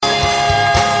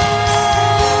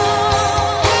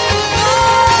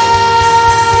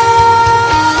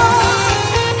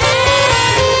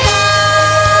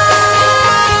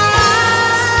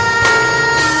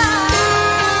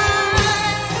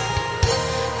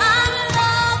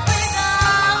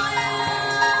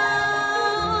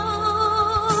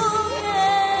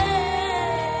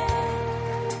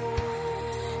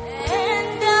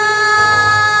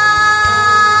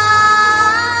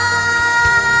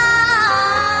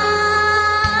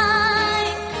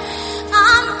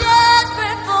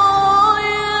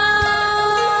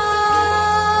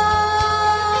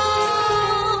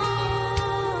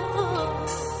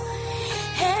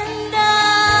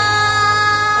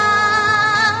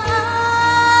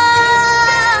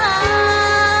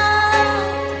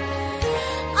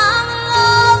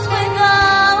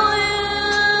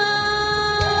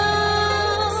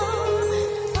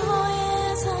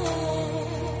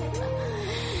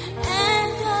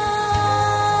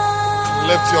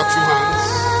Lift your two hands.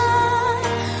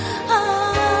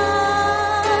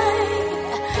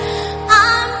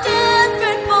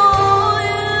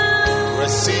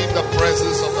 Receive the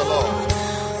presence of the Lord.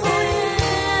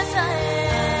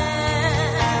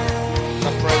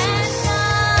 The presence.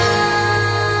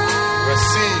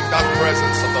 Receive that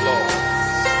presence of the Lord.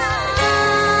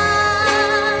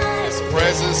 His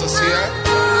presence is here.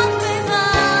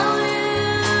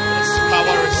 His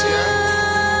power is here.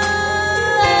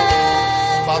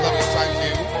 Father, we thank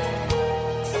you.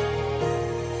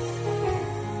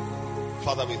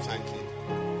 Father, we thank you.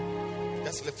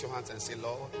 Just lift your hands and say,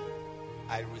 Lord,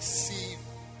 I receive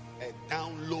a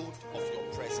download of your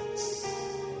presence.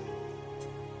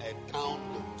 A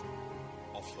download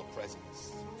of your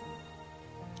presence.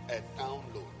 A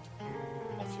download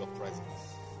of your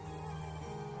presence.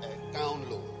 A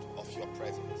download of your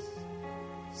presence.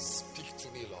 Speak to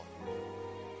me, Lord.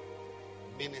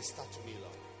 Minister to me,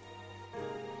 Lord.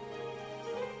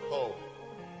 Oh,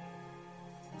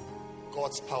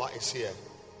 God's power is here.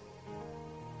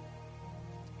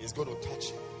 He's going to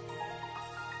touch you.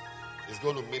 He's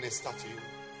going to minister to you.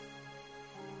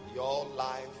 Your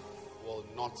life will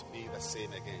not be the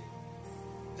same again.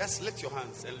 Just lift your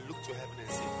hands and look to heaven and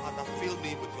say, Father, fill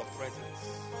me with your presence.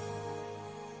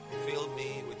 Fill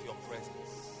me with your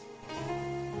presence.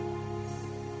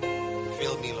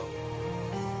 Fill me, Lord.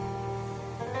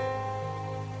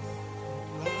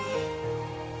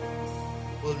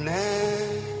 Will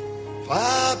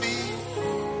never be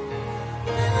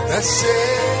the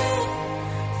same.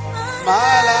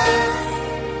 My life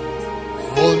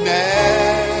will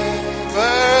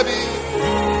never be.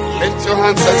 Lift your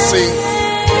hands and sing.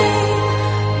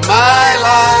 My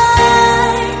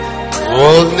life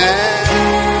will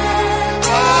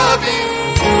never be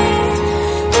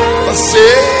the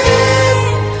same.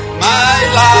 My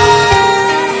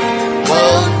life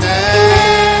will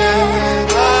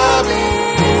never be.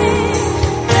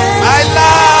 My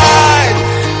life,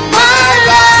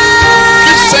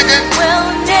 keep singing.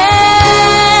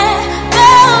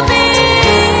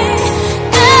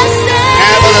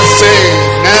 Never the same.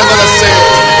 Never the same.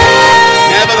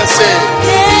 Never the same.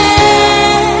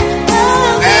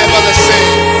 Never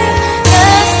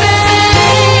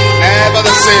the same. Never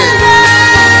the same.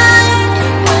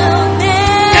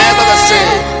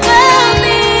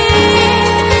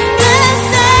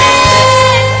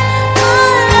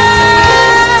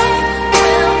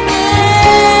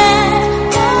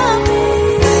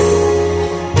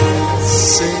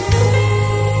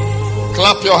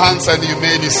 Clap your hands and you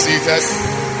may be seated.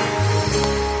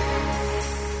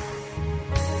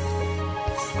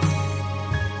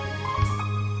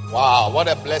 Wow, what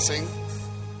a blessing.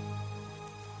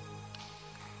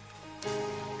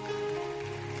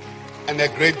 And a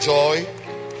great joy.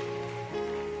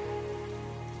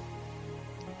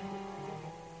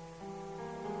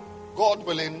 God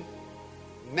willing,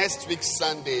 next week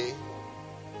Sunday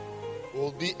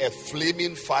will be a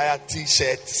Flaming Fire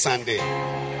t-shirt Sunday.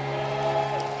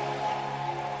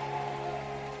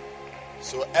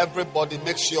 So everybody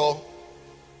make sure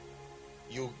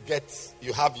you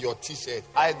have your t-shirt.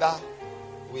 Either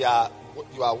you are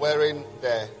wearing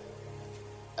the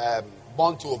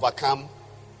Born to Overcome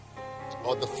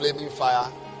or the Flaming Fire,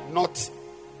 not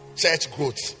church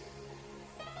growth.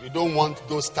 You don't want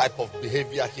those type of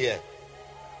behavior here.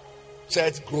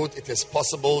 Church growth, it is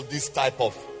possible. This type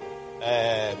of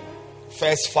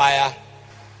first fire,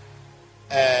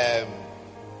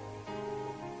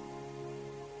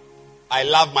 I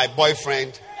love my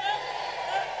boyfriend.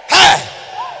 Hey!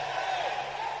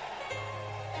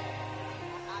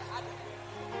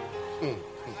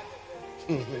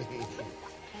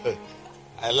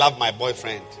 I love my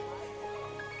boyfriend.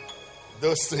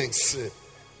 Those things.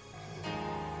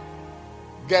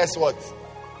 Guess what?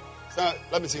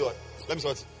 Let me see what.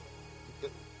 Stand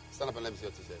up and let me see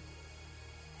what you said.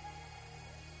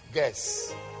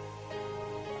 Guess.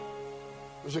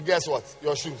 You should guess what?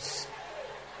 Your shoes.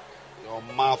 Your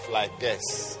mouth like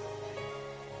guess.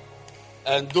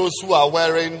 And those who are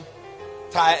wearing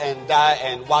tie and dye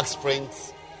and wax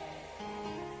prints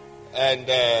and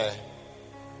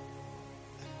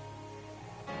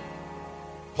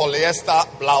polyester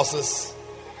blouses.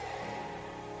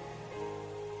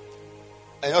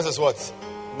 And yours is what?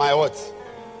 My what?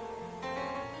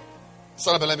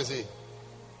 Stand up and let me see.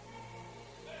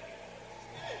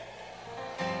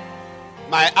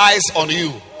 My eyes on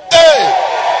you. Hey!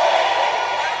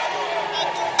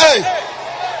 Hey!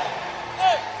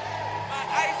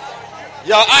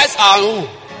 Your eyes are on who?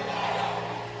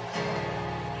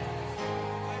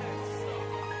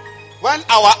 When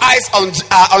our eyes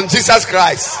are on Jesus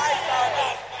Christ.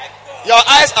 Your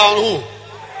eyes are on who?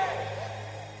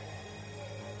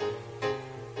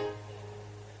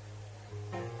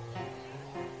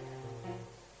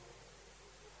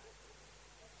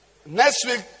 Next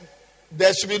week,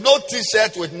 there should be no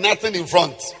t-shirt with nothing in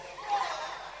front.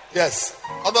 Yes.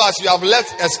 Otherwise, you have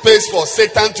left a space for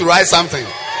Satan to write something.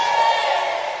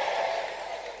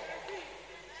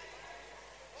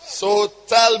 So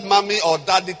tell mommy or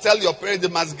daddy, tell your parents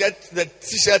they must get the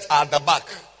t-shirts at the back.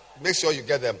 Make sure you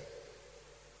get them.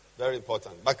 Very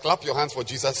important. But clap your hands for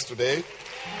Jesus today.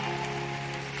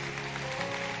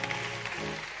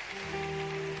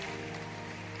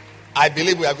 I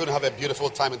believe we are going to have a beautiful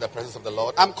time in the presence of the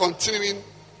Lord. I'm continuing.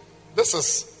 This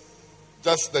is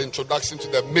just the introduction to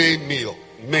the main meal.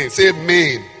 Main. Say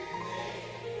main.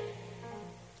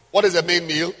 What is the main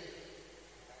meal?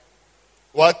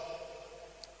 What?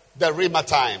 The Rhema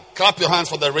time. Clap your hands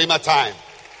for the Rhema time.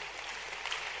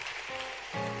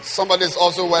 Somebody is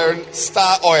also wearing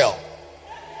Star Oil.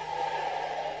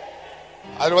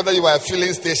 I don't know whether you are a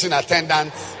filling station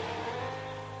attendant.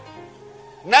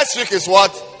 Next week is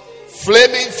what?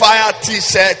 Flaming Fire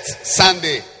T-shirt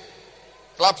Sunday.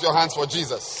 Clap your hands for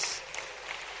Jesus.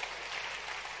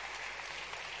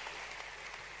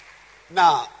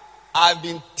 Now, I've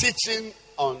been teaching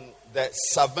on the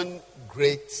 7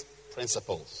 great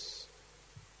principles.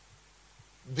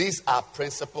 These are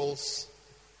principles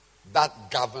that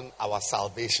govern our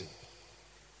salvation.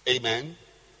 Amen.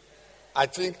 I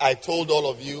think I told all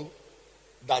of you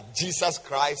that Jesus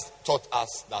Christ taught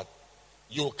us that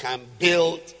you can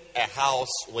build a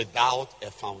house without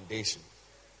a foundation.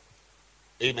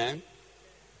 Amen.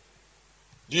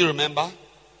 Do you remember?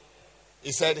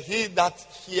 He said, he that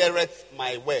heareth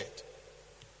my word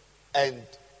and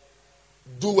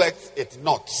doeth it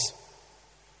not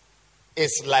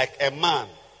is like a man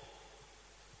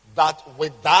that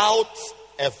without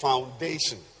a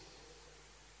foundation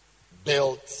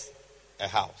built a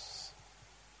house.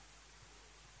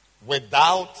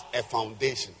 Without a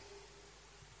foundation.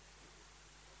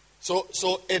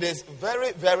 So it is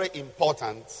very, very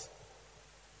important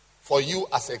for you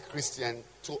as a Christian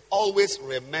to always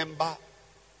remember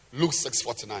Luke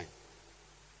 6:49.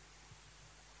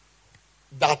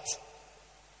 That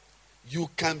you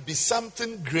can be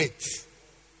something great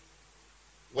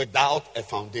without a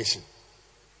foundation.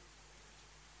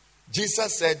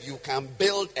 Jesus said you can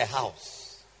build a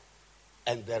house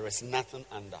and there is nothing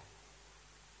under.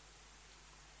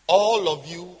 All of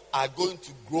you are going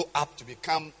to grow up to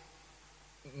become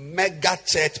mega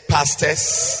church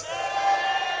pastors,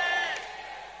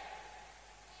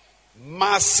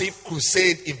 massive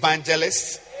crusade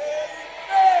evangelists,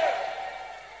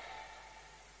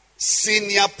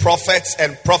 senior prophets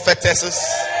and prophetesses.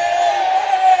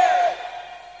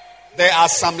 There are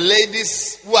some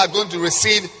ladies who are going to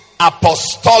receive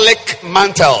apostolic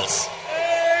mantles.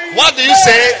 What do you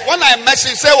say? When I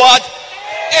mention, you say what?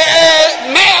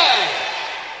 Amen.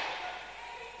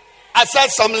 I said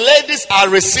some ladies are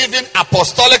receiving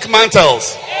apostolic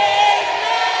mantles.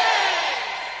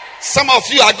 Some of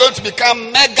you are going to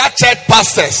become mega church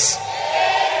pastors.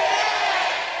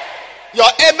 Your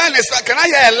amen is, can I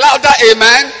hear a louder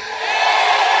amen?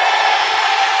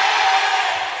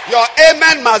 Your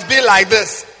amen must be like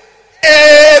this.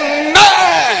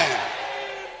 Amen.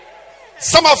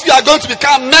 Some of you are going to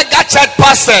become mega church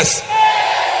pastors.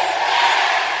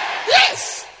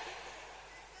 Yes.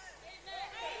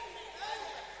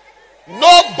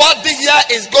 Nobody here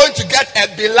is going to get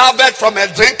a beloved from a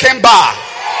drinking bar.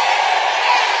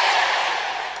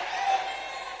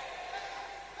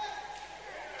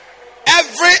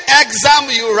 Every exam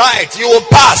you write, you will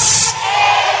pass.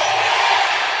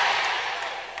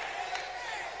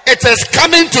 It is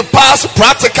coming to pass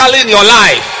practically in your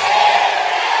life.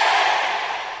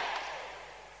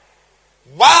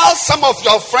 While some of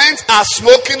your friends are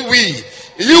smoking weed,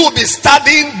 you will be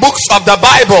studying books of the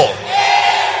Bible.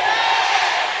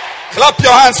 Clap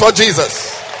your hands for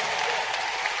Jesus.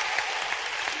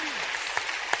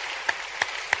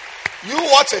 You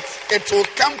watch it. It will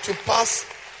come to pass.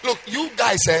 Look, you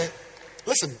guys,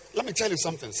 listen, let me tell you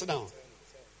something. Sit down.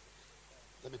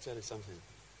 Let me tell you something.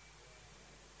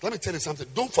 Let me tell you something.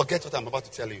 Don't forget what I'm about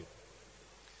to tell you.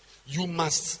 You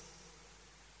must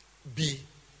be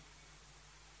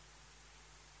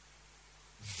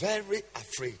very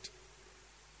afraid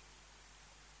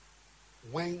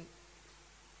when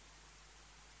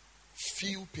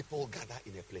few people gather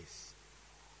in a place.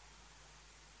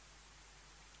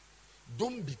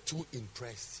 Don't be too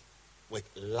impressed with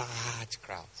large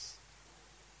crowds.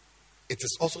 It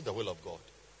is also the will of God.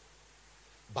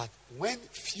 But when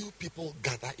few people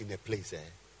gather in a place,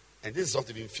 and this is not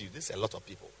even few, this is a lot of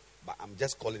people. but I'm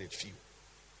just calling it few.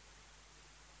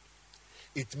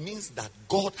 It means that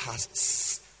God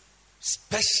has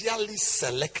specially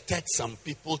selected some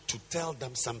people to tell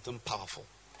them something powerful.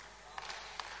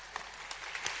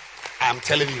 I'm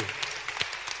telling you.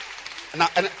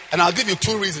 And I'll give you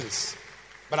two reasons.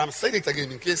 But I'm saying it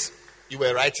again in case you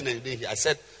were writing and you didn't hear. I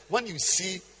said, when you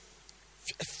see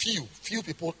few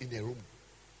people in a room,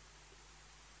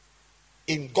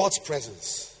 in God's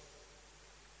presence,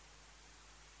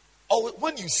 or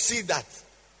when you see that,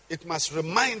 it must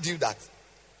remind you that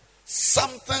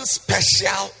something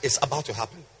special is about to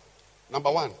happen.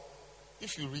 Number one,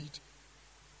 if you read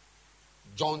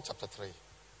John chapter 3,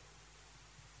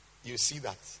 you see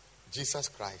that Jesus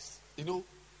Christ,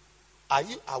 are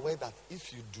you aware that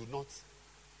if you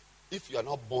are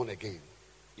not born again,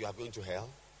 you are going to hell?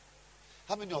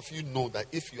 How many of you know that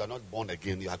if you are not born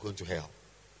again, you are going to hell?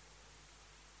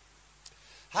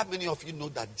 How many of you know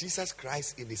that Jesus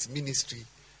Christ in his ministry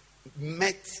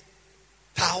met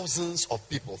thousands of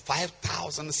people,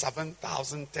 5,000,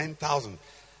 7,000, 10,000?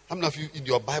 How many of you in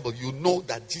your Bible, you know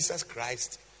that Jesus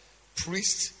Christ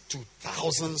preached to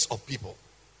thousands of people?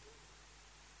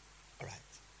 All right.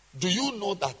 Do you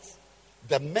know that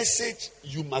the message,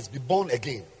 you must be born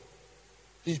again,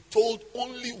 he told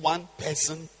only one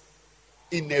person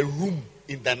in a room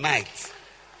in the night?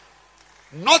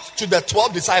 Not to the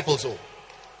 12 disciples,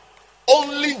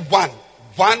 only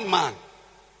one man.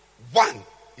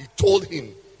 He told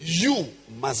him, you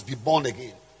must be born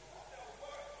again.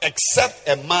 Except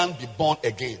a man be born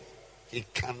again, he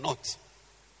cannot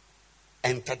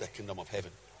enter the kingdom of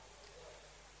heaven.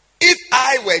 If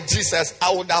I were Jesus,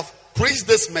 I would have preached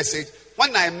this message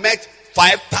when I met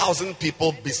 5,000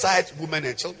 people besides women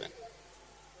and children.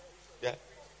 Yeah.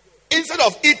 Instead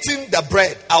of eating the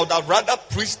bread, I would have rather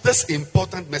preached this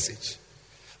important message.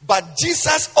 But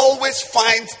Jesus always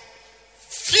finds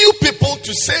few people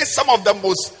to say some of the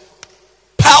most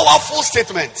powerful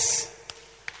statements.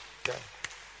 Yeah.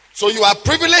 So you are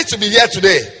privileged to be here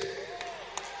today.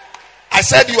 I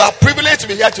said you are privileged to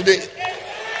be here today.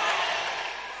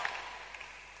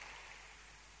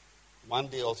 One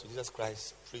day also Jesus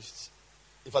Christ preached.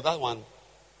 For that one,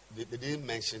 they didn't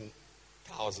mention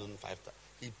 1,000, 5,000.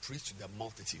 He preached to the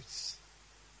multitudes.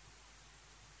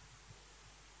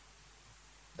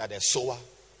 That a sower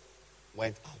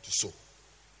went out to sow.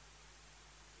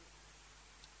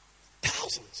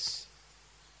 Thousands.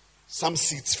 Some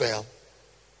seeds fell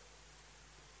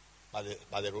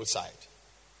by the roadside.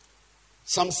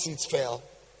 Some seeds fell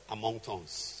among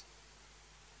thorns.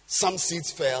 Some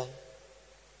seeds fell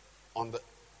on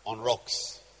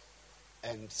rocks.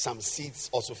 And some seeds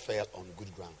also fell on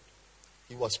good ground.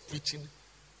 He was preaching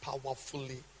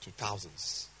powerfully to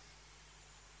thousands.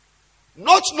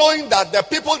 Not knowing that the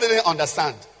people didn't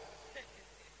understand.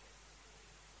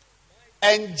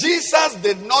 And Jesus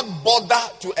did not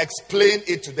bother to explain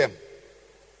it to them.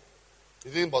 He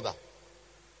didn't bother.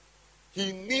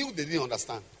 He knew they didn't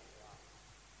understand.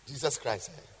 Jesus Christ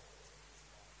said,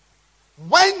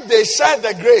 when they shared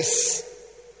the grace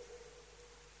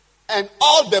and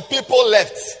all the people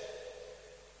left,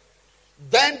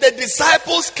 then the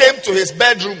disciples came to his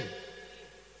bedroom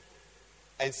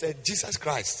and said, Jesus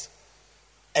Christ,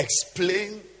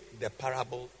 explain the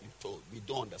parable you told. We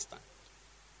don't understand.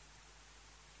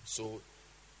 So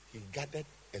he gathered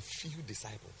a few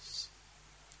disciples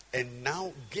and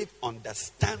now gave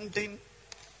understanding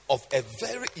of a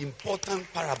very important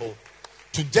parable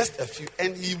to just a few.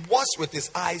 And he watched with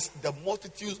his eyes the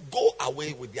multitudes go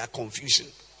away with their confusion.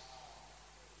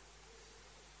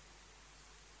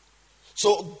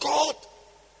 So God,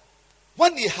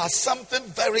 when he has something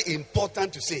very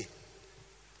important to say,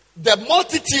 the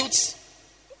multitudes,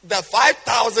 the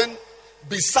 5,000,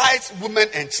 besides women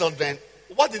and children,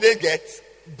 what did they get?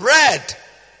 Bread.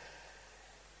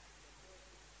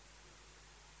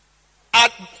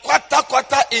 At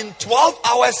quarter in 12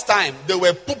 hours time, they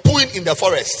were poo-pooing in the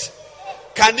forest.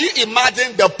 Can you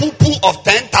imagine the poo-poo of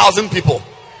 10,000 people?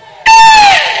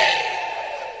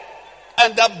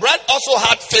 And the bread also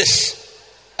had fish.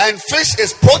 And fish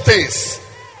is proteins.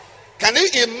 Can you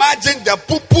imagine the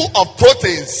poo-poo of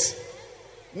proteins?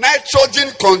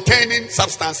 Nitrogen containing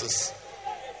substances.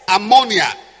 Ammonia.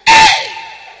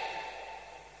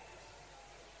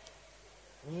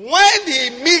 When he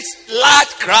meets large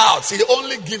crowds, he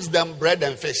only gives them bread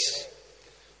and fish.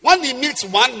 When he meets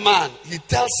one man, he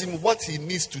tells him what he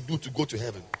needs to do to go to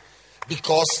heaven.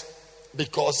 Because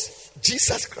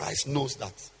Jesus Christ knows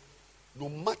that no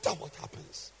matter what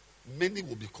happens, many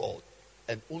will be called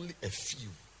and only a few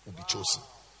will be chosen.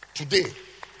 Today,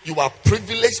 you are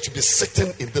privileged to be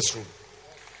sitting in this room.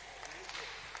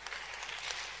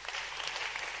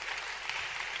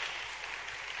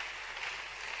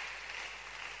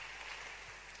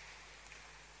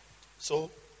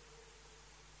 So,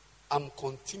 I'm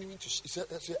continuing to.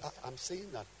 I'm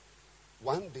saying that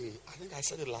one day, I think I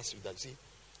said it last week, that see,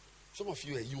 some of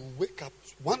you, you wake up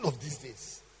one of these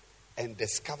days and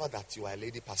discover that you are a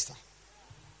lady pastor.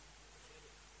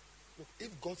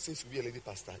 If God says you'll be a lady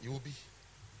pastor, you will be.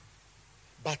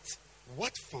 But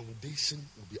what foundation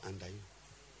will be under you?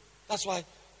 That's why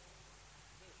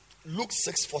Luke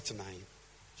 6:49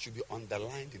 should be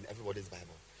underlined in everybody's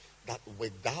Bible. That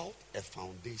without a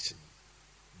foundation,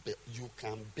 you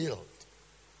can build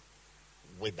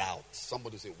without.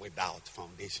 Somebody say without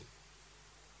foundation.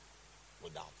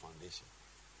 Without foundation.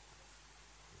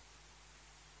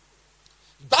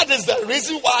 That is the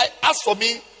reason why, as for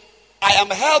me, I am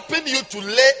helping you to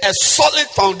lay a solid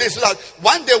foundation. So that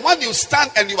one day when you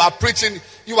stand and you are preaching,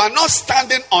 you are not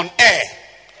standing on air.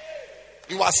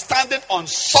 You are standing on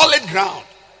solid ground.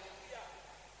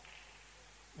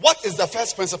 What is the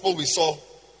first principle we saw?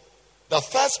 The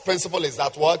first principle is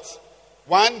that what?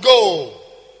 One goal.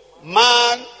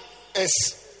 Man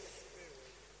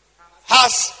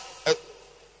has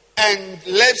and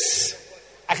lives.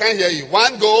 I can't hear you.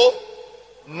 One goal.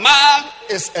 Man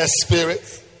is a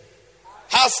spirit,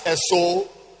 has a soul.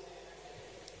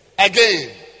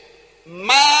 Again,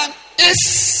 man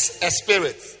is a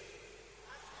spirit.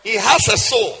 He has a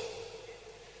soul,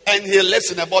 and he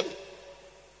lives in a body.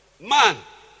 Man,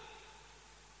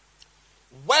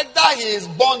 whether he is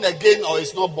born again or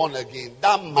is not born again,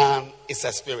 that man is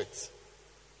a spirit.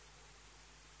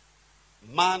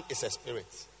 Man is a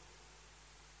spirit.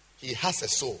 He has a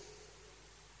soul,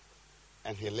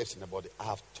 and he lives in a body. I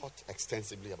have taught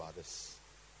extensively about this.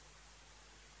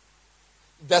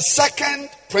 The second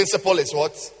principle is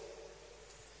what?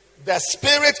 The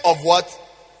spirit of what?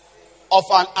 Of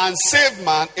an unsaved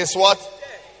man is what?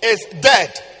 Is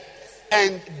dead.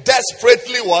 And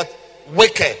desperately what?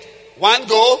 Wicked. One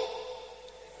go.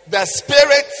 The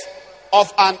spirit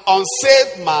of an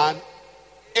unsaved man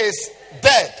is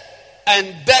dead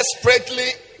and desperately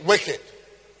wicked.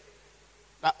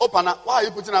 Now, open up. Why are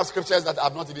you putting out scriptures that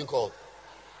I've not even called?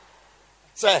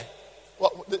 Say,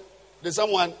 did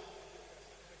someone?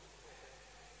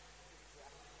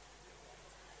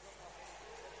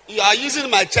 You are using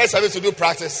my church service to do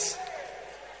practice.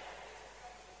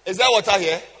 Is that what I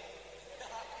hear?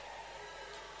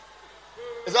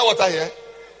 Is that what I hear?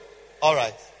 All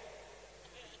right.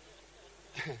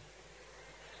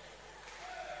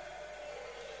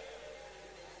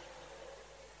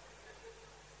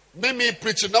 Me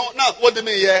preaching. No, what do you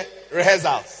mean here?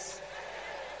 Rehearsals.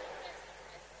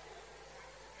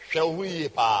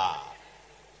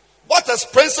 What is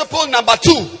principle number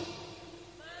 2?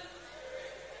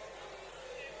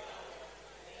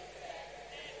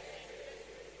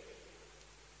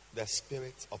 The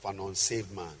spirit of an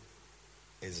unsaved man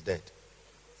is dead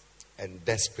and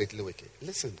desperately wicked.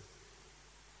 Listen,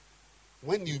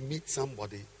 when you meet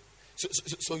somebody,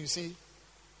 so you see,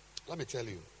 let me tell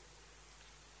you,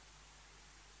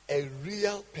 a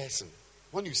real person,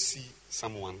 when you see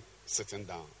someone sitting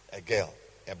down, a girl,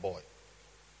 a boy,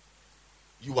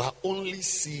 you are only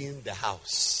seeing the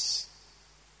house.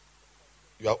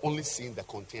 You are only seeing the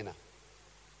container.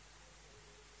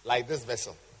 Like this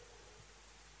vessel.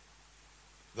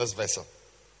 This vessel.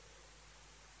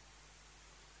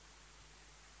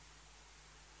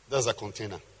 There's a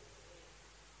container.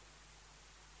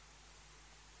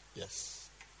 Yes.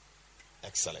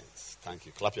 Excellent. Thank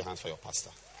you. Clap your hands for your pastor.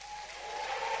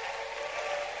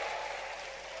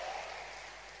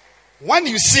 When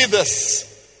you see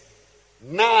this,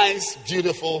 nice,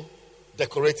 beautiful,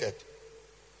 decorated,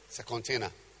 it's a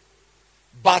container.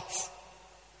 But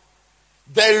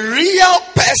the real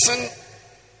person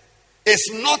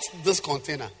is not this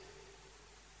container.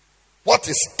 What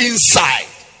is inside?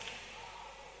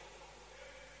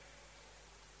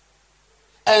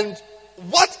 And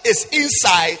what is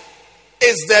inside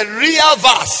is the real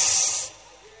vase,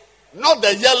 not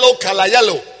the yellow color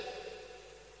yellow.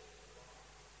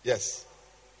 Yes.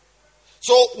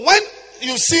 So when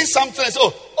you see something, say,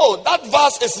 oh, that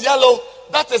vase is yellow,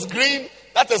 that is green,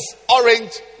 that is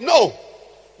orange. No.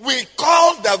 We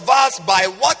call the vase by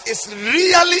what is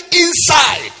really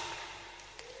inside.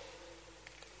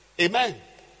 Amen.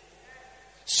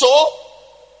 So,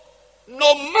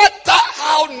 no matter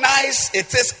how nice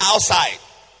it is outside,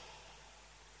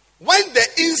 when the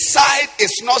inside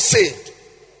is not saved,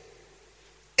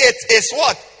 it is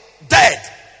what? Dead.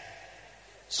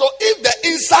 So if the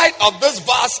inside of this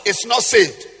vase is not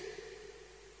saved,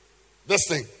 this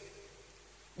thing,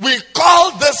 we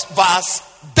call this vase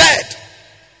dead.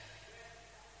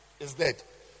 It's dead.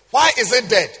 Why is it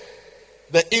dead?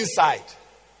 The inside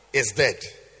is dead.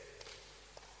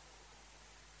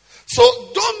 So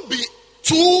don't be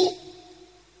too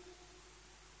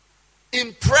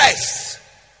impressed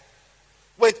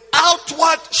with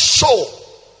outward show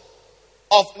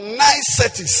of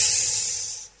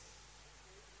niceties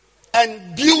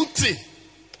and beauty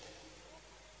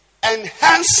and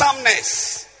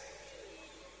handsomeness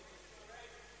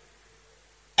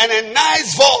and a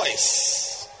nice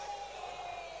voice.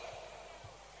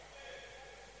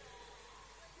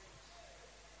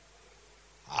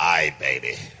 Hi,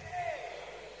 baby.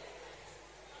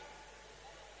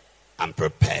 I'm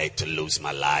prepared to lose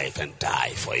my life and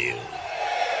die for you.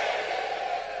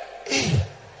 Hey,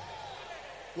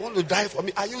 you want to die for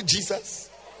me? Are you Jesus?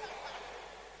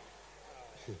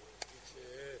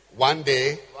 One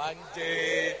day,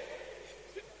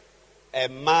 a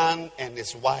man and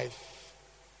his wife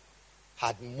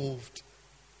had moved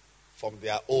from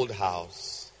their old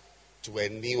house to a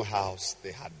new house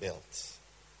they had built.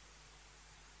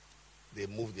 They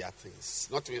moved their things.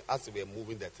 Not even as they were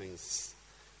moving their things,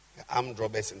 the armed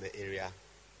robbers in the area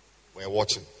were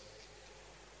watching.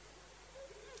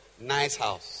 Nice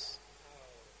house.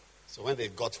 So when they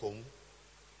got home,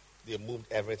 they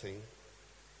moved everything.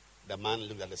 The man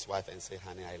looked at his wife and said,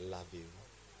 honey, I love you.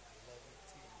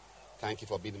 Thank you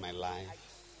for being in my life.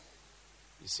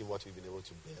 You see what we've been able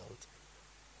to build.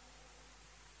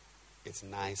 It's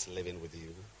nice living with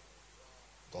you.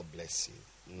 God bless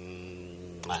you.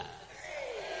 Mwah.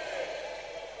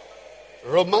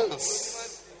 Romance.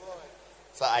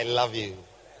 So I love you.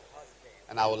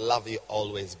 And I will love you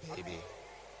always, baby.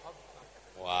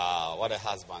 Wow, what a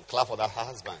husband. Clap for that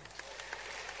husband.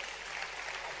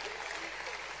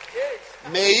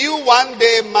 May you one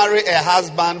day marry a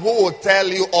husband who will tell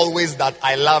you always that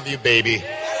I love you, baby.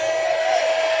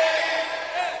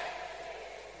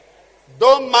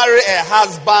 Don't marry a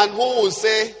husband who will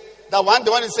say that one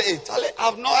day when you say, hey, Charlie,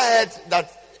 I've not heard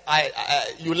that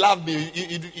you love me.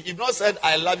 You've not said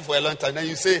I love you for a long time. Then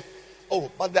you say,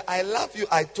 oh, but the I love you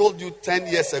I told you 10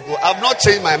 years ago. I've not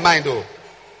changed my mind, though.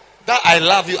 That I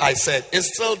love you I said.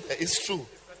 It's true.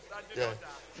 Yeah.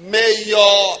 May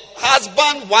your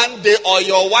husband one day or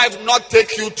your wife not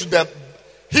take you to the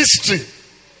history.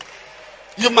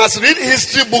 You must read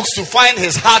history books to find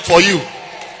his heart for you.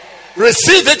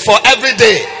 Receive it for every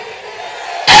day.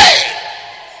 Hey!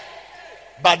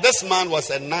 But this man was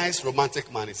a nice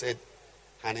romantic man. He said,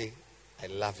 honey, I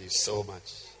love you so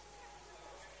much.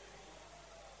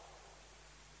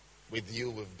 With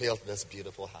you, we've built this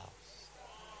beautiful house.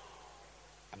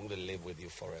 I'm going to live with you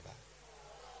forever.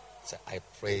 So I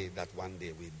pray that one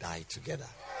day we die together.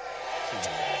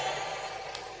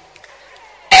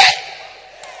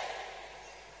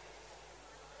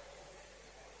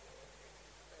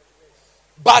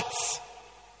 But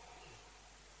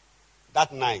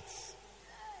that night,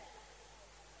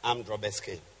 armed robbers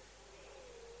came.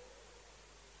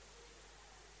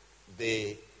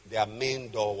 Their main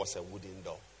door was a wooden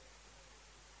door,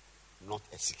 not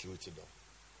a security door.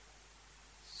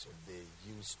 So they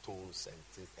used stones and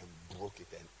things and broke it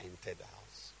and entered the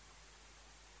house.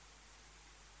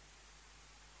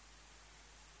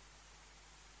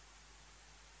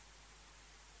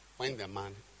 When the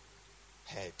man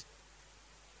heard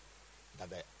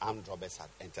that the armed robbers had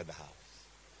entered the house,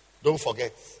 don't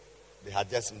forget, they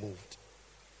had just moved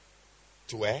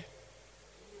to where?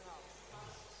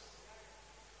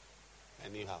 A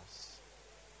new house.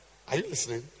 Are you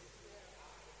listening?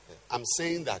 I'm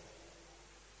saying that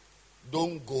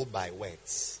don't go by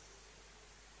words.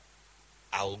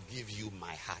 I'll give you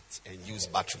my heart and use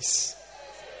batteries.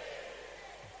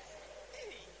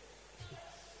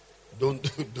 Don't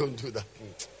do that.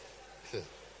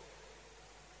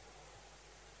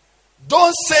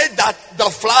 Don't say that the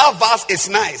flower vase is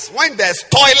nice when there's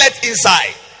toilet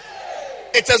inside.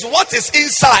 It is what is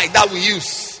inside that we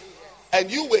use. And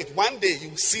you wait, one day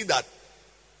you see that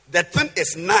the thing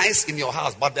is nice in your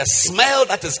house, but the smell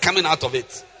that is coming out of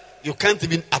it, you can't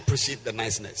even appreciate the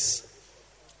niceness.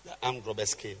 The armed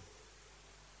robbers came.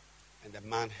 And the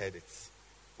man heard it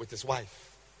with his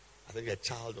wife. I think a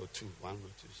child or two, one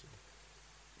or two.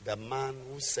 The man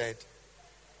who said,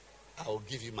 I will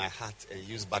give you my heart and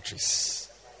use batteries.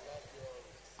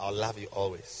 I'll love you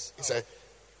always. He said,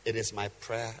 it is my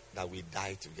prayer that we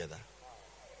die together.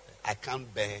 I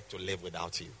can't bear to live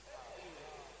without you.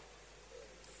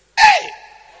 Hey!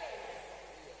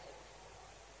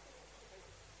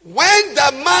 When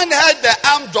the man heard the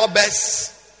armed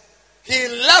robbers, he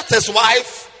left his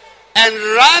wife and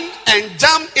ran and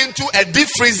jumped into a deep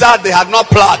freezer they had not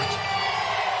plugged.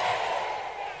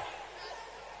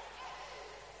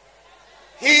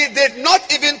 He did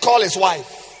not even call his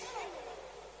wife.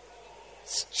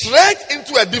 Straight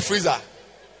into a deep freezer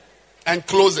and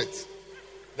close it.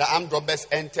 The armed robbers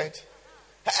entered.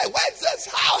 Hey, where's this?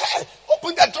 How? Hey,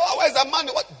 open the door. Where's the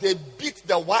money? What? They beat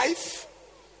the wife.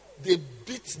 They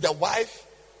beat the wife.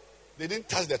 They didn't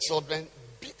touch the children.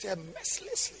 Beat her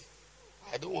mercilessly.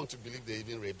 I don't want to believe they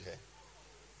even raped her.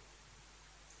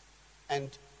 And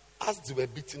as they were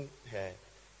beating her,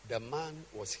 the man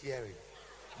was hearing.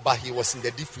 But he was in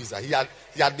the deep freezer. He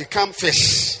had become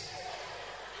fish.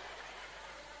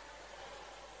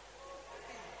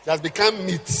 He has become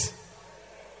meat.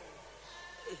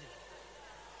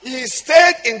 He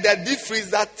stayed in the deep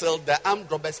freezer till the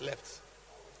armed robbers left.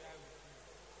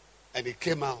 And he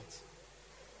came out.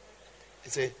 He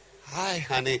said, "Hi,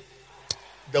 honey."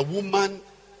 The woman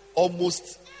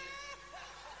almost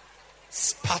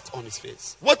spat on his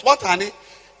face. What, honey?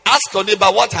 Ask your neighbor,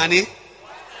 what, honey?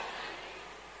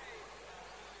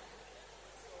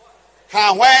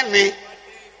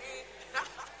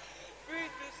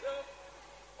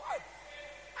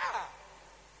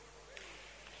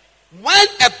 When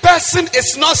a person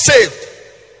is not saved,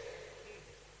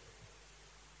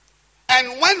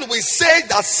 and when we say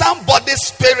that somebody's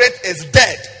spirit is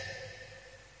dead,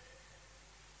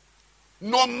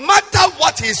 no matter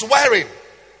what he's wearing,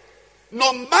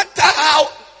 no matter how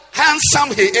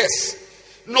handsome he is,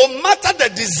 no matter the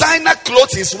designer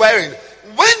clothes he's wearing,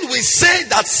 when we say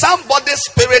that somebody's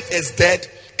spirit is dead,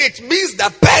 it means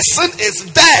the person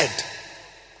is dead.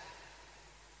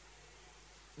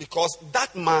 Because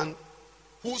that man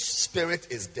whose spirit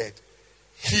is dead,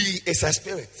 he is a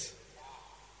spirit.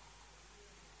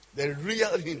 The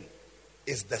real him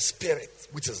is the spirit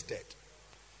which is dead.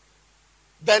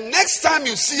 The next time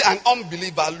you see an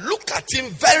unbeliever, look at him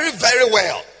very, very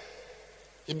well.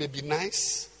 He may be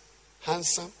nice,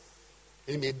 handsome.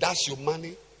 He may dash you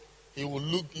money. He will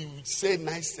say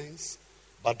nice things.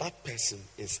 But that person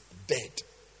is dead.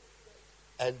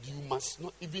 And you must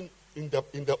not, even in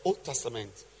the Old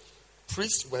Testament,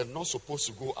 priests were not supposed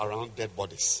to go around dead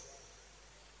bodies.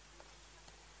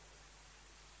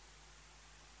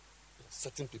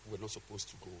 Certain people were not supposed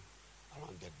to go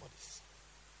around dead bodies.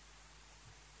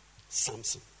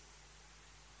 Samson.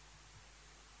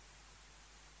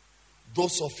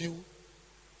 Those of you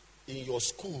in your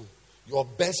school, your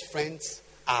best friends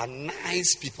are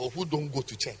nice people who don't go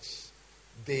to church.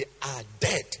 They are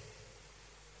dead.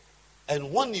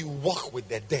 And when you walk with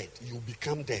the dead, you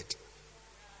become dead.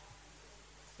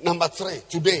 Number 3.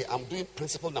 Today, I'm doing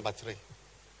principle number 3.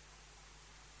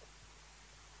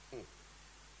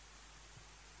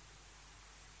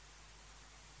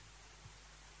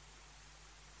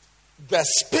 The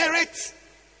spirit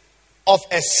of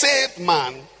a saved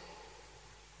man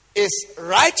is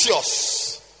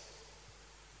righteous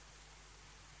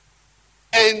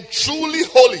and truly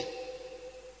holy.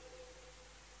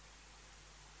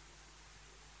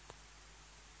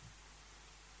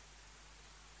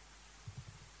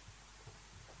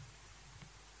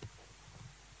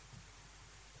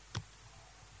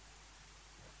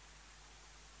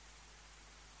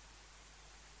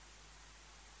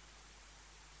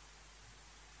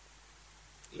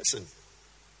 Listen.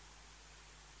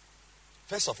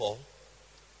 First of all,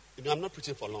 I'm not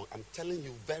preaching for long. I'm telling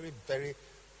you very, very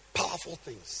powerful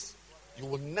things. You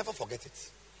will never forget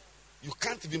it. You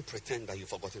can't even pretend that you've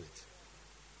forgotten it.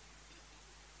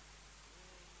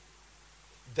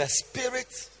 The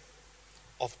spirit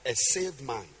of a saved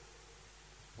man.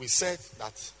 We said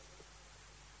that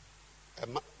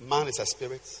a man is a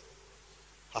spirit,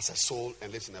 has a soul,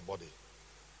 and lives in a body.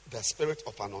 The spirit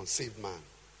of an unsaved man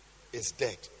is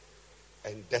dead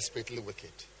and desperately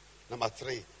wicked. Number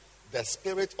 3, the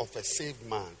spirit of a saved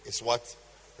man is what?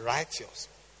 Righteous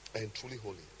and truly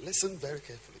holy. Listen very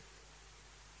carefully.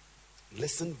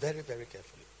 Listen very, very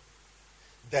carefully.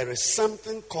 There is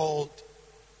something called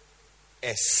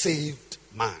a saved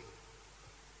man.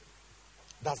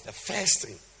 That's the first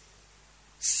thing.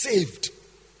 Saved.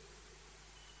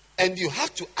 And you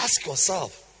have to ask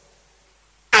yourself,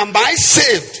 am I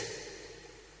saved?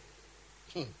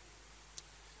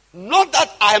 Not that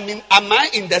am I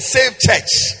in the saved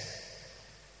church.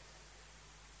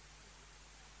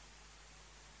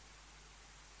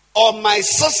 Or my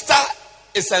sister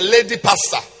is a lady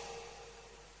pastor.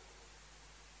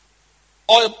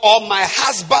 Or my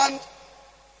husband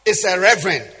is a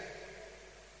reverend.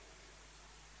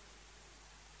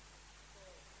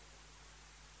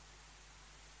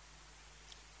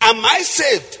 Am I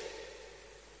saved?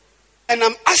 And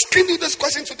I'm asking you this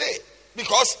question today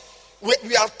because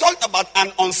we have talked about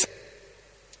an unsaved.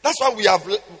 That's why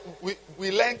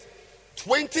we learned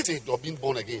 20 saved or being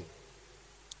born again.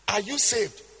 Are you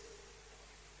saved?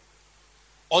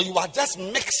 Or you are just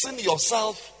mixing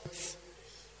yourself?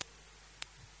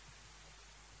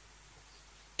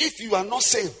 If you are not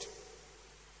saved,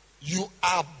 you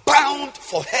are bound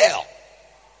for hell.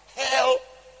 Hell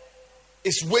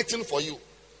is waiting for you.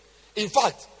 In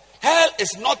fact, hell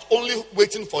is not only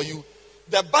waiting for you.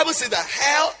 The Bible says that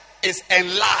hell is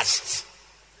enlarged.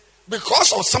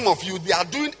 Because of some of you, they are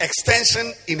doing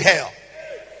extension in hell.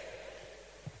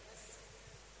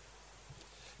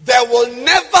 There will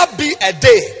never be a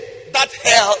day that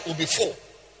hell will be full.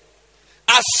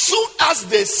 As soon as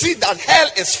they see that hell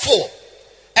is full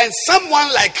and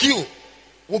someone like you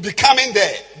will be coming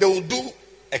there, they will do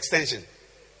extension.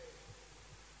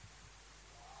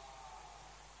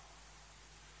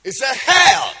 It said,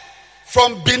 hell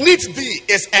from beneath thee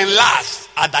is enlarged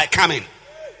at thy coming.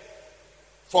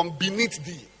 From beneath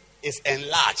thee is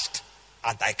enlarged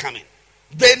at thy coming.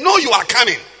 They know you are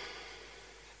coming.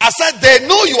 I said, they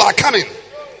know you are coming.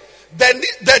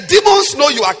 The demons know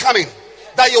you are coming.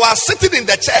 That you are sitting in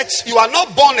the church, you are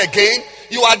not born again,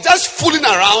 you are just fooling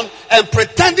around and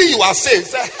pretending you are saved.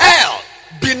 Say, hell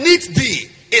beneath thee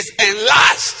is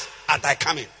enlarged at thy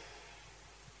coming.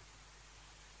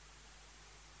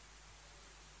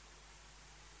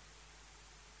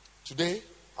 Today,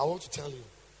 I want to tell you,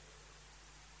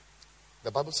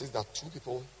 the Bible says that two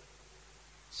people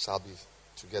shall be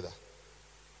together,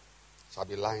 shall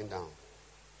be lying down.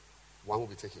 One will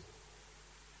be taken.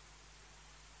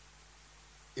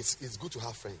 It's good to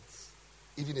have friends,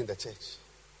 even in the church.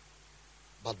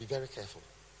 But be very careful.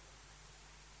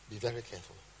 Be very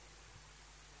careful.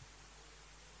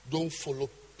 Don't follow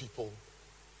people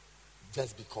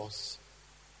just because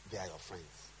they are your friends.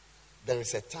 There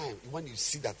is a time when you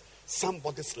see that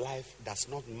somebody's life does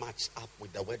not match up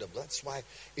with the word of God. That's why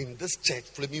in this church,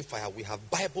 Flaming Fire, we have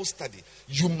Bible study.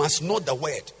 You must know the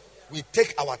word. We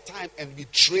take our time and we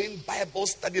train Bible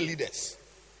study leaders.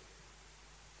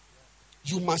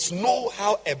 You must know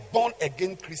how a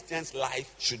born-again Christian's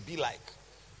life should be like.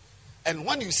 And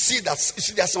when you see that, you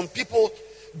see there are some people,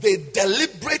 they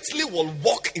deliberately will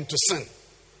walk into sin.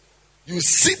 You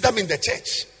see them in the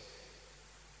church.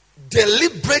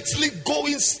 Deliberately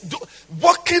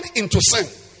walking into sin.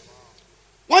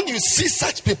 When you see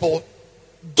such people,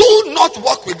 do not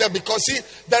walk with them, because see,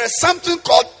 there is something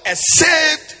called a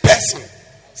saved person.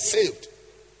 Saved.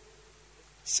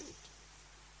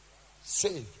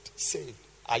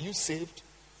 Are you saved?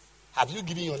 Have you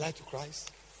given your life to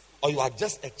Christ? Or you are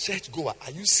just a church goer?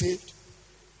 Are you saved?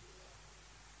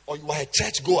 Or you are a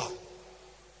church goer?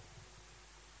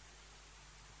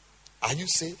 Are you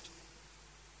saved?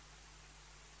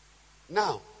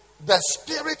 Now, the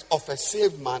spirit of a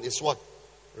saved man is what?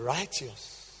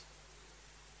 Righteous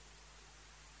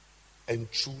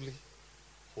and truly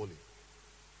holy.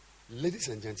 Ladies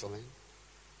and gentlemen,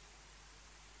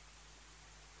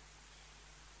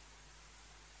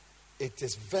 it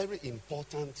is very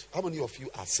important. How many of you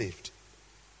are saved?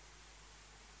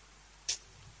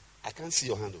 I can't see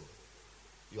your hand.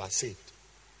 You are saved.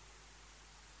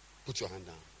 Put your hand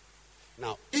down.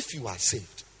 Now, if you are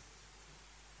saved,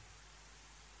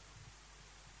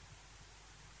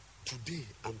 today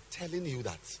I'm telling you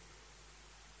that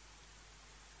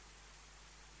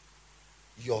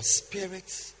your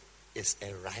spirit is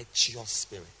a righteous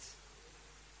spirit.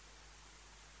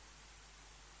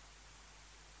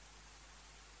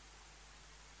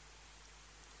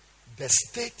 The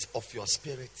state of your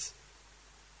spirit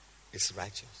is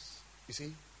righteous. You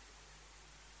see,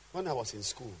 when I was in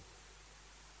school,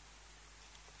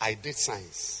 I did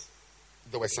science.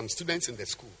 There were some students in the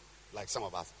school, like some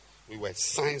of us. We were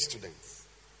science students.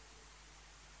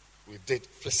 We did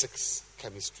physics,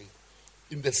 chemistry.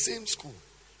 In the same school,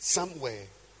 some were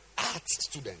arts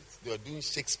students. They were doing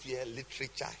Shakespeare,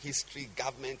 literature, history,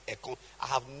 government, econ. I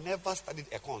have never studied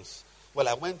econs. Well,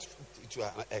 I went to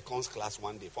an econs class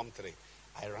one day, Form 3.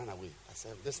 I ran away. I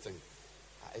said, this thing,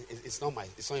 it's not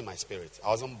in my spirit. I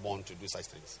wasn't born to do such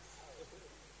things.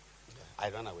 I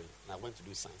ran away and I went to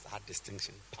do science. I had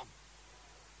distinction. Pam.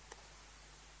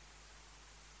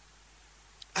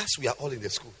 As we are all in the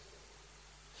school.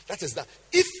 That is that.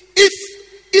 If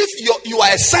you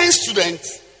are a science student,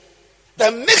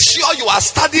 then make sure you are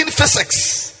studying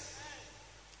physics.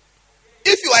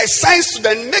 If you are a science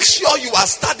student, make sure you are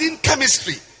studying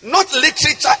chemistry, not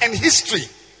literature and history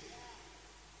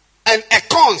and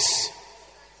econs.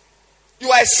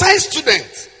 You are a science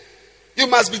student. You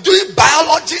must be doing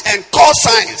biology and core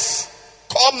science,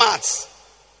 core maths,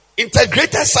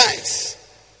 integrated science.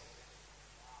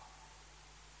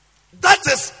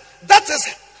 That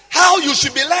is how you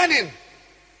should be learning.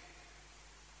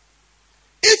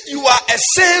 If you are a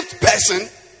saved person,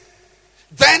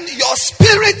 then your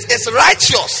spirit is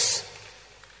righteous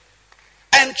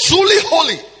and truly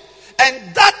holy.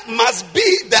 And that must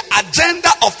be the agenda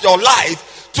of your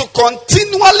life, to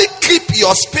continually keep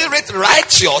your spirit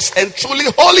righteous and truly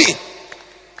holy.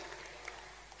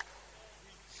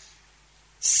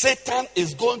 Satan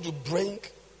is going to bring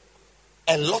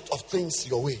a lot of things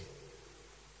your way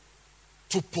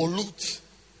to pollute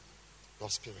your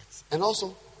spirit. And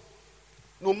also,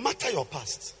 no matter your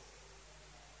past,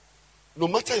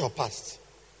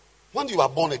 when you are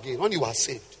born again, when you are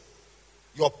saved,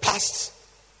 your past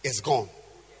is gone.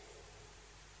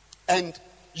 And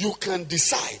you can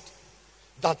decide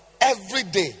that every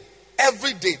day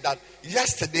that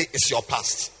yesterday is your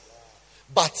past.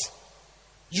 But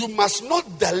you must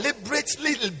not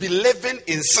deliberately be living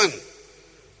in sin.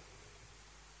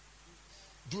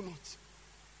 Do not.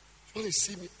 When you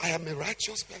see me, I am a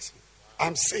righteous person.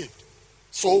 I'm saved.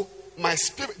 So my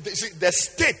spirit, the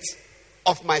state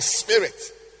of my spirit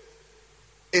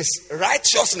is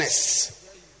righteousness.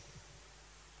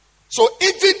 So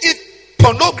even if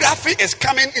pornography is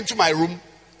coming into my room,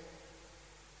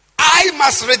 I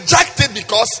must reject it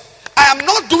because I am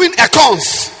not doing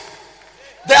accounts.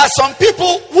 There are some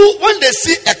people who, when they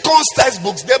see accounts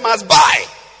textbooks, they must buy.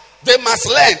 They must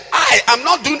learn. I am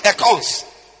not doing accounts.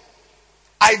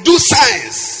 I do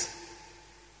science.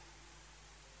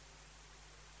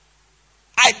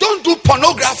 I don't do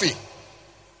pornography.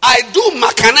 I do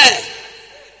macane.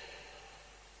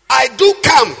 I do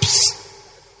camps.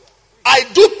 I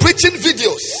do preaching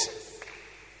videos.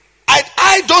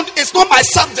 I don't, it's not my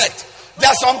subject. There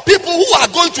are some people who are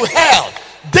going to hell.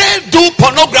 They do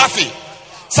pornography.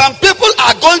 Some people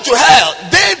are going to hell.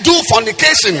 They do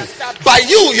fornication. But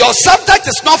you, your subject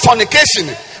is not fornication.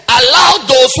 Allow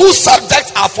those whose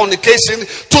subjects are fornication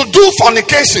to do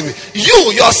fornication.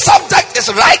 You, your subject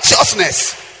is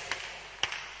righteousness.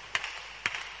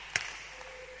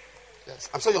 Yes,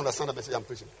 I'm sure you understand the message I'm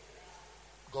preaching.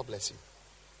 God bless you.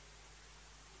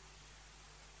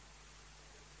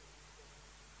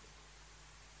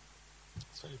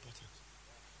 It's very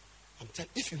important.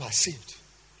 If you are saved,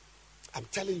 I'm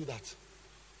telling you that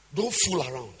don't fool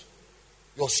around.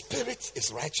 Your spirit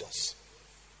is righteous.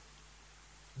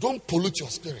 Don't pollute your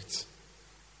spirit.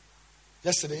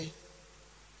 Yesterday,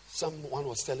 someone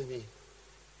was telling me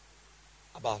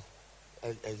about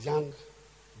a young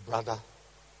brother,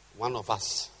 one of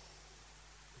us,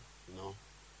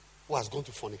 who has gone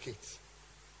to fornicate.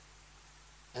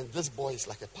 And this boy is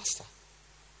like a pastor.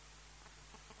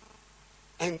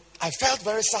 And I felt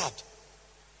very sad.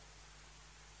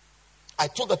 I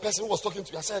told the person who was talking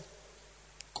to me, I said,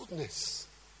 goodness,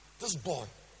 this boy,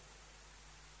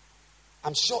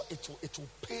 I'm sure it will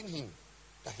pain him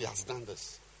that he has done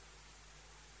this.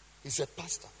 He said,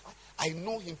 Pastor, I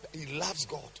know him. He loves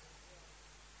God.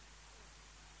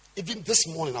 Even this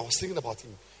morning, I was thinking about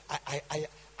him.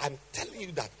 I'm telling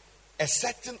you that a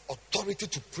certain authority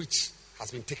to preach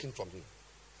has been taken from him.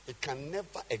 He can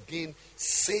never again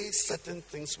say certain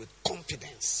things with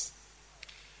confidence.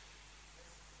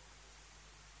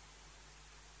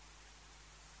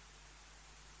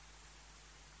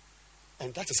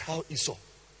 And that is how Esau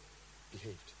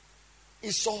behaved.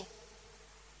 Esau,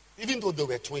 even though they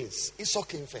were twins, Esau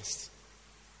came first.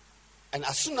 And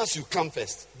as soon as you come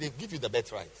first, they give you the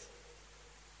birthright.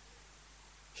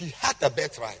 He had the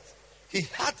birthright. He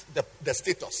had the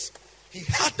status. He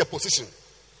had the position.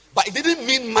 But it didn't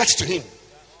mean much to him.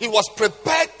 He was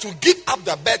prepared to give up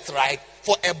the birthright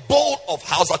for a bowl of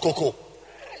Hausa cocoa.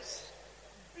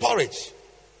 Porridge.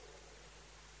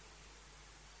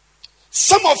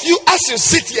 Some of you, as you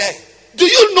sit here, do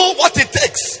you know what it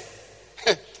takes?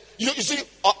 you see,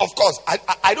 of course,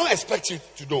 I don't expect you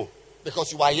to know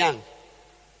because you are young.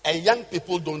 And young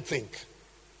people don't think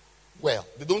well.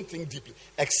 They don't think deeply,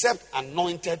 except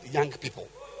anointed young people.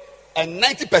 And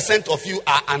 90% of you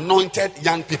are anointed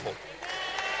young people.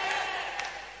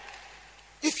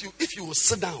 If you will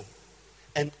sit down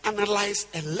and analyze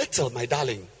a little, my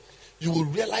darling, you will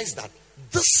realize that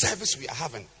this service we are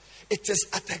having, it is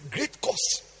at a great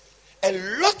cost. A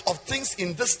lot of things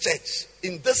in this church,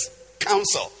 in this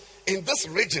council, in this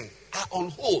region are on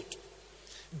hold.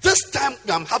 This time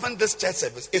I'm having this church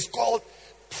service is called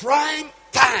prime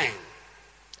time.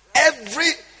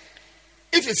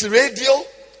 If it's radio,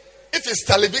 if it's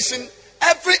television,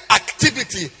 every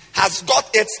activity has got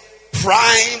its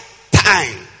prime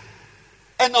time.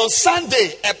 And on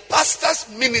Sunday, a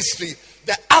pastor's ministry,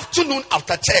 the afternoon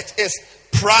after church is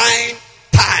prime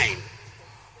time.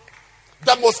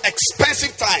 The most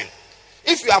expensive time.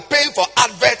 If you are paying for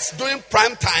adverts during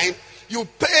prime time, you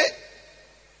pay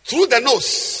through the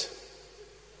nose.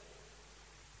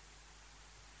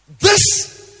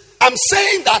 I'm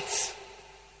saying that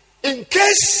in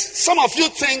case some of you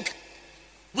think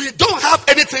We don't have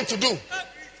anything to do.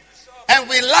 And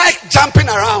we like jumping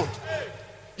around.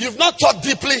 You've not thought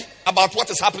deeply about what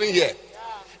is happening here.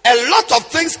 A lot of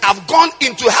things have gone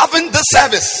into having this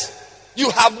service. You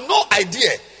have no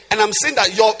idea. And I'm saying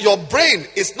that your brain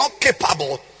is not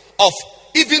capable of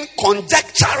even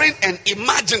conjecturing and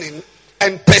imagining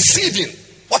and perceiving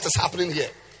what is happening here.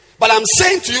 But I'm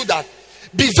saying to you that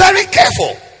be very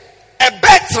careful. A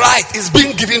birthright is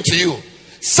being given to you.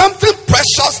 Something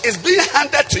precious is being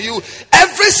handed to you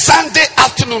every Sunday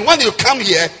afternoon when you come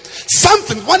here.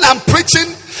 Something, when I'm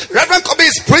preaching, Reverend Kobe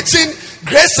is preaching,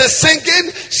 Grace is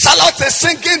singing, Charlotte is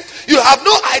singing. You have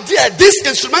no idea. These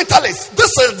instrumentalists,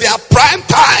 this is their prime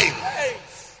time.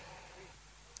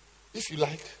 If you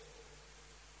like,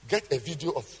 get a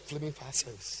video of Flaming Fire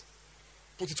service,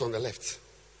 put it on the left,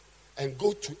 and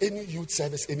go to any youth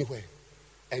service anywhere,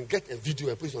 and get a video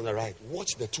and put it on the right.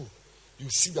 Watch the two. You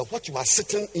see that what you are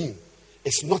sitting in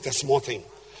is not a small thing.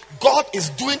 God is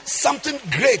doing something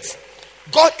great.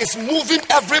 God is moving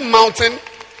every mountain,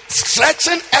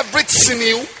 stretching every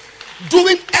sinew,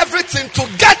 doing everything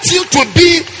to get you to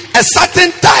be a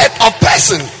certain type of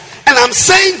person. And I'm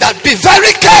saying that be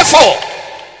very careful.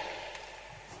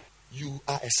 You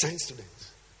are a science student.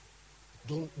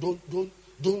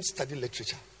 Don't study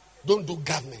literature. Don't do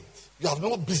government. You have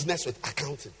no business with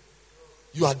accounting.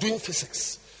 You are doing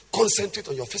physics. Concentrate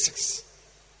on your physics.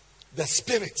 The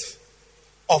spirit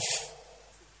of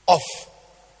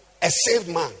a saved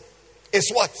man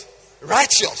is what?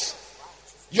 Righteous.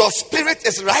 Your spirit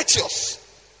is righteous.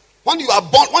 When you are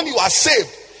born, when you are saved,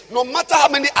 no matter how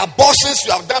many abortions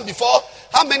you have done before,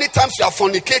 how many times you have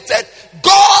fornicated,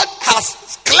 God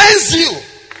has cleansed you.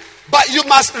 But you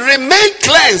must remain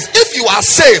cleansed if you are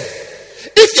saved.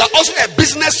 If you are also a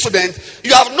business student,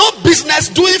 you have no business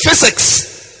doing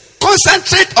physics.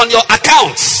 Concentrate on your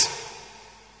accounts.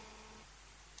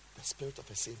 The spirit of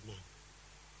a saved man.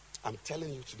 I'm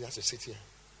telling you today as you sit here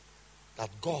that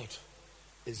God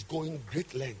is going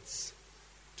great lengths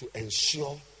to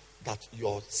ensure that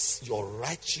your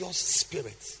righteous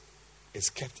spirit is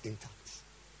kept intact.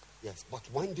 Yes, but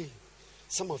one day,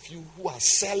 some of you who are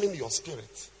selling your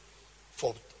spirit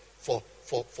for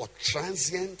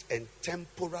transient and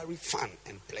temporary fun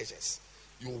and pleasures,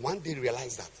 you will one day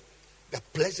realize that the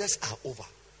pleasures are over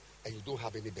and you don't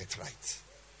have any birthright.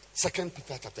 2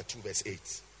 Peter chapter 2 verse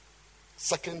 8.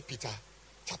 2 Peter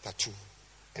chapter 2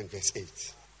 and verse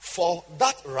 8. For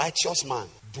that righteous man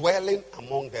dwelling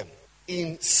among them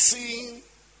in seeing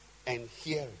and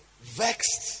hearing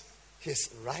vexed his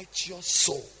righteous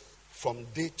soul from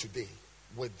day to day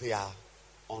with their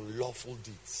unlawful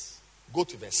deeds. Go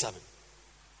to verse 7.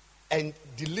 And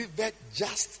delivered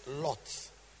just Lot.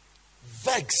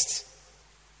 Vexed.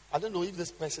 I don't know if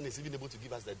this person is even able to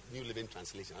give us the New Living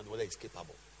Translation. I don't know whether he's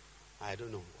capable. I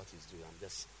don't know what he's doing. I'm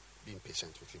just being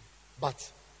patient with him.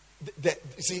 But,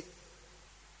 you see,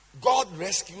 God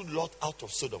rescued Lot out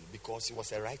of Sodom because he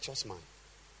was a righteous man.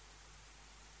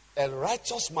 A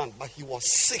righteous man, but he was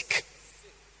sick.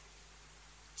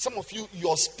 Some of you,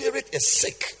 your spirit is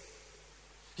sick.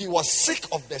 He was sick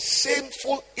of the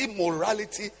shameful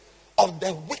immorality of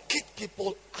the wicked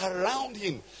people around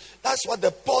him. That's what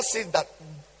the Paul says, that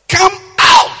come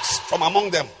out from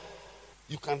among them.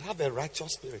 You can have a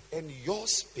righteous spirit, and your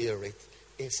spirit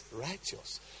is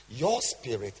righteous. Your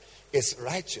spirit is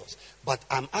righteous. But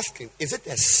I'm asking, is it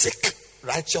a sick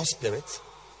righteous spirit?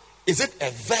 Is it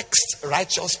a vexed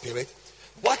righteous spirit?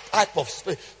 What type of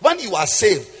spirit? When you are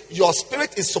saved, your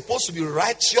spirit is supposed to be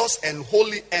righteous and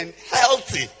holy and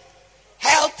healthy.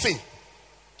 Healthy.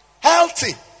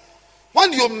 Healthy.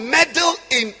 When you meddle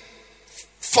in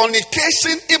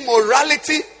fornication,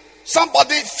 immorality,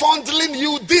 somebody fondling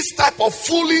you, this type of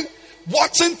fooling,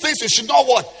 watching things you should not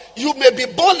watch, you may be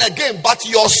born again, but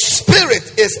your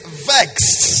spirit is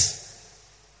vexed.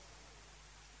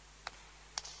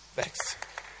 Vexed.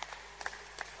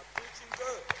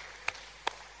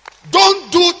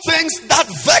 Don't do things that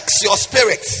vex your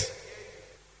spirit,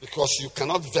 because you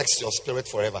cannot vex your spirit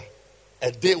forever.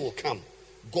 A day will come,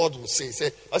 God will say,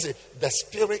 the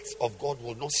spirit of God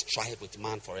will not strive with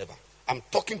man forever. I'm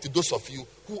talking to those of you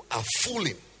who are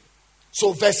fooling.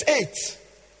 So verse 8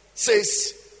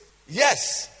 says,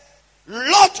 yes,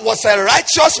 Lot was a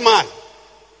righteous man,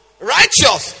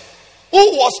 righteous, who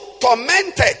was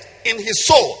tormented in his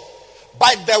soul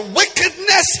by the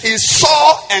wickedness he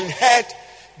saw and heard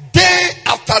day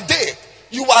after day.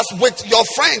 You was with your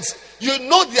friends, you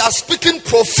know they are speaking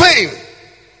profane,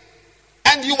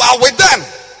 and you are with them.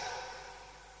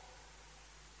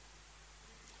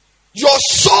 Your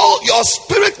soul, your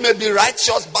spirit may be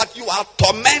righteous, but you are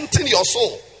tormenting your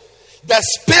soul. The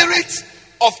spirit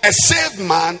of a saved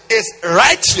man is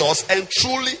righteous and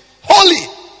truly holy.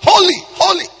 Holy,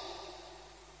 holy,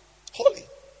 holy.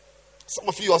 Some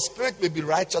of you, your spirit may be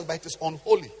righteous, but it is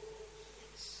unholy.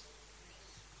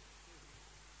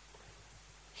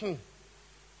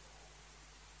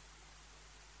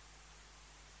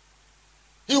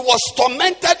 He was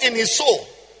tormented in his soul.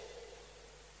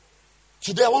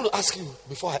 Today I want to ask you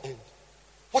before I end,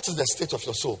 what is the state of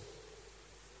your soul?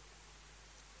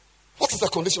 What is the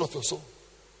condition of your soul?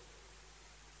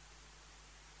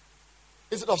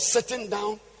 Instead of sitting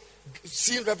down,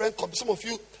 seeing Reverend Kobe, some of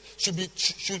you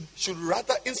should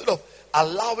rather, instead of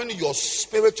allowing your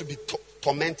spirit to be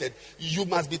tormented, you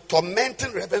must be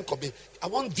tormenting Reverend Kobe. I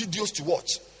want videos to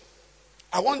watch.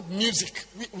 I want music.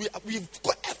 We've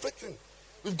got everything.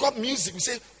 We've got music. We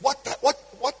say, what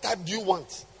type do you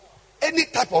want? Any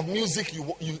type of music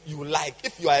you like.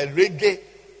 If you are a reggae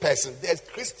person, there's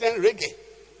Christian reggae,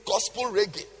 gospel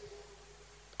reggae,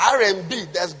 R&B.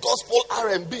 There's gospel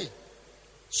R&B,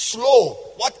 slow,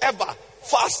 whatever,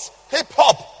 fast, hip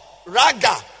hop,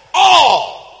 raga,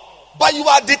 all. But you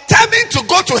are determined to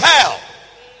go to hell.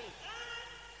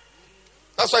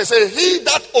 That's why I say, he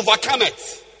that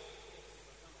overcometh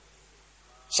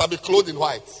shall be clothed in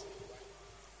white.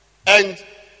 And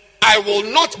I will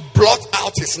not blot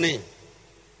out his name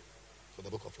for the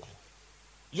book of life.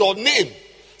 Your name.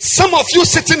 Some of you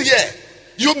sitting here,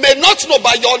 you may not know,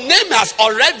 but your name has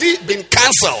already been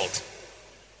cancelled.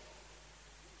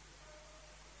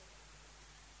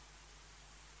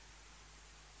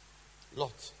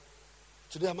 Lord,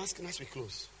 today I'm asking as we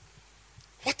close,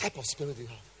 what type of spirit do you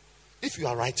have? If you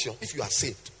are righteous, if you are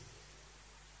saved,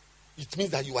 it means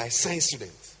that you are a science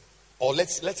student. Or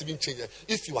let's even change it.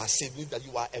 If you are saved, it means that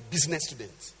you are a business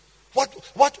student. Why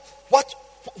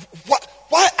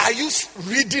are you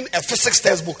reading a physics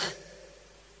textbook?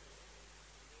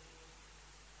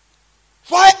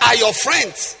 Why are your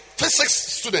friends physics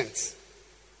students?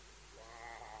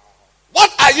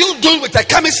 What are you doing with a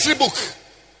chemistry book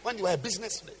when you are a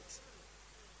business student?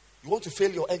 You want to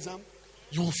fail your exam?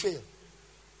 You will fail.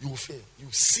 You will fail. You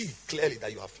see clearly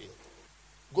that you have failed.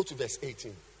 Go to verse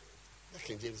 18. The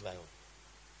King James Bible.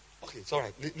 Okay, it's all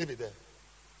right. Leave it there.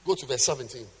 Go to verse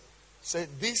 17. Say,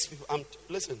 these people,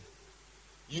 listen.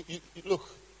 You look,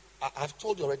 I've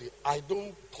told you already, I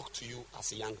don't talk to you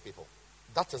as young people.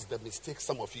 That is the mistake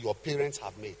some of you, your parents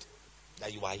have made.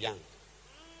 That you are young.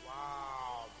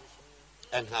 Wow.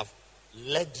 And have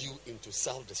led you into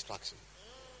self-destruction.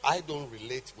 I don't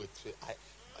relate with,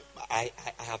 I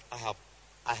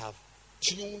have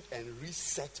tuned and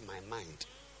reset my mind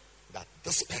that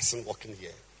this person walking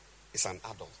here is an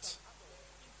adult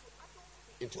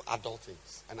into adult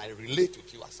things, and I relate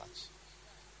with you as such.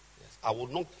 Yes, I will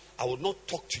not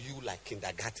talk to you like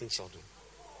kindergarten children.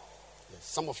 Yes,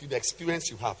 some of you, the experience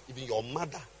you have, even your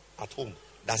mother at home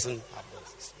doesn't have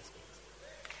those experience.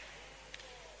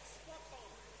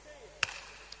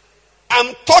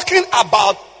 I'm talking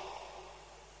about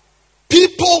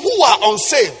people who are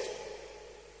unsaved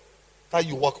that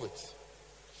you work with.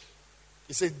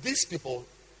 He said, these people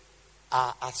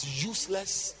are as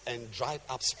useless and dried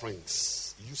up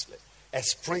springs. Useless. A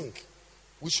spring,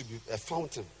 which should be a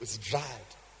fountain, is dried.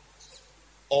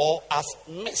 Or as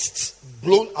mist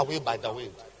blown away by the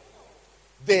wind.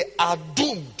 They are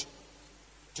doomed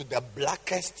to the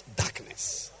blackest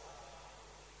darkness.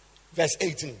 Verse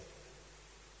 18.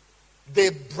 They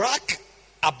brag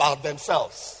about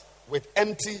themselves with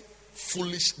empty,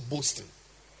 foolish boasting,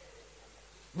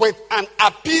 with an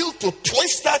appeal to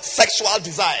twisted sexual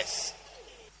desires.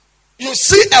 You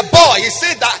see a boy, he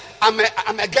said that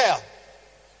I'm a girl.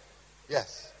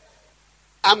 Yes.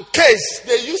 I'm caged.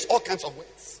 They use all kinds of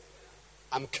words.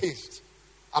 I'm caged.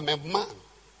 I'm a man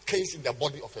caged in the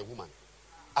body of a woman.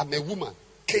 I'm a woman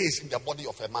caged in the body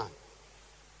of a man.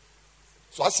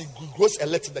 So as he grows a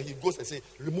little, then he goes and says,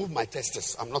 remove my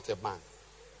testes. I'm not a man.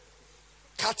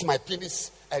 Cut my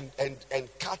penis and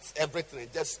cut everything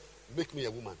and just make me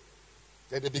a woman.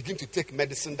 Then they begin to take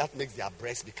medicine that makes their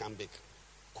breasts become big.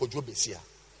 Kojo Besia.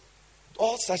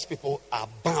 All such people are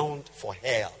bound for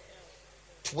hell.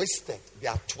 Twisted. They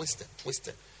are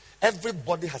twisted.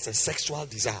 Everybody has a sexual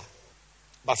desire.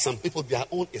 But some people, their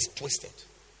own is twisted.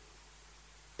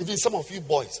 Even some of you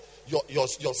boys,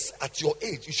 at your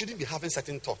age, you shouldn't be having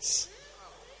certain thoughts.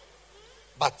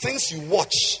 But things you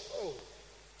watch,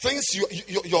 things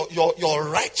your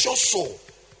righteous soul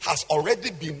has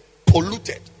already been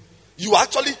polluted. You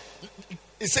actually,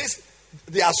 it says,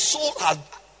 their soul has,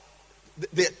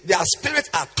 their spirits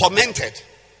are tormented.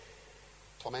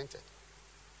 Tormented.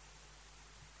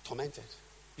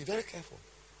 Be very careful.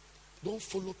 Don't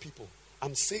follow people.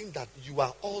 I'm saying that you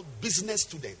are all business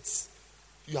students.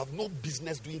 You have no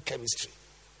business doing chemistry.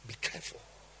 Be careful.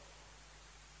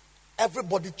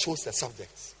 Everybody chose a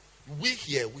subject. We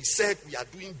here, we said we are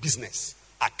doing business,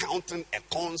 accounting,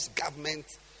 accounts, government.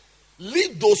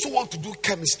 Leave those who want to do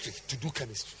chemistry to do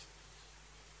chemistry.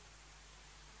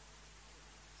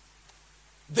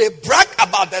 They brag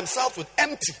about themselves with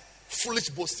empty, foolish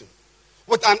boasting,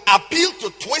 with an appeal to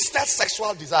twisted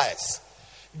sexual desires.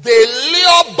 They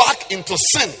lure back into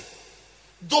sin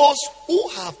those who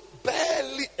have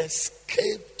barely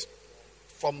escaped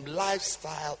from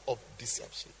lifestyle of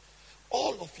deception.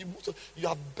 All of you, you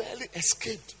have barely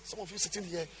escaped. Some of you sitting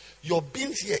here, your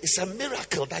being here is a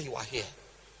miracle that you are here.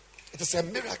 It is a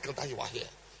miracle that you are here.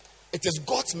 It is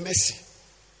God's mercy.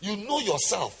 You know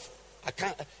yourself.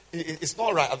 It's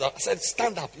not right. I said,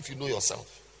 stand up if you know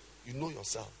yourself. You know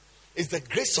yourself. It's the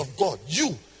grace of God.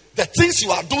 The things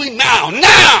you are doing now,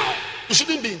 you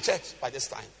shouldn't be in church by this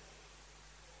time.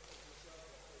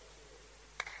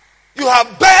 You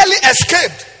have barely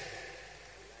escaped.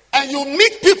 And you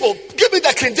meet people. Give me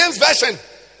the King James Version.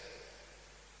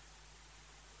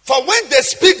 For when they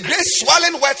speak great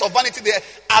swelling words of vanity, they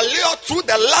allure through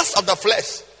the lust of the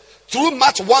flesh, through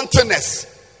much wantonness.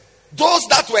 Those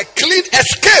that were clean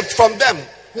escaped from them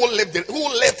who lived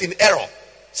in error.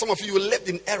 Some of you lived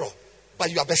in error, but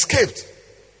you have escaped.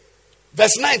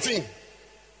 Verse 19.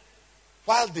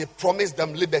 While they promised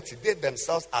them liberty, they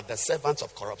themselves are the servants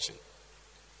of corruption.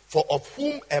 For of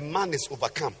whom a man is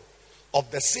overcome, of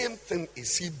the same thing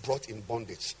is he brought in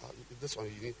bondage. This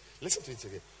one you need. Listen to it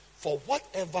again. For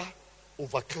whatever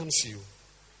overcomes you,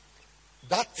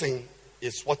 that thing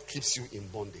is what keeps you in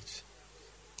bondage.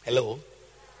 Hello?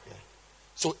 Yeah.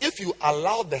 So if you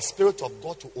allow the Spirit of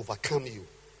God to overcome you,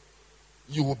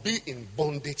 you will be in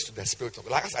bondage to the Spirit of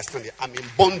God. Like as I stand here, I'm in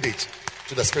bondage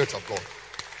to the Spirit of God.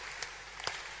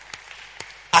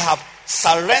 I have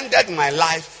surrendered my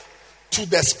life to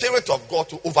the Spirit of God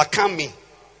to overcome me.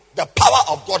 The power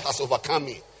of God has overcome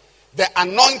me. The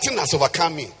anointing has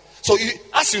overcome me. So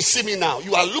as you see me now,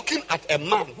 you are looking at a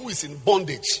man who is in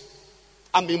bondage.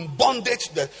 I'm in bondage.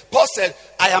 Paul said,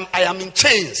 I am in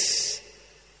chains.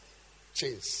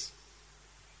 Chains.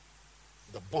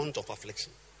 The bond of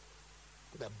affliction.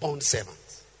 The bond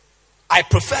servant. I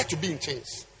prefer to be in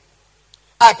chains.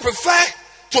 I prefer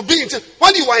to be in chains.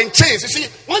 When you are in chains, you see,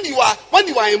 when you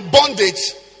are in bondage,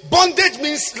 bondage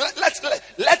means,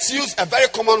 let's use a very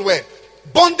common word.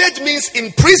 Bondage means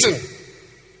in prison.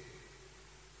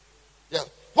 Yeah.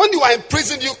 When you are in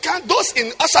prison, you can't, those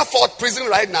in Usherford prison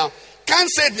right now, can't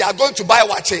say they are going to buy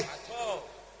wache.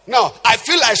 No, I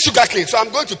feel like sugarcane, so I'm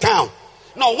going to town.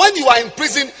 No, when you are in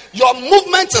prison, your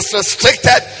movement is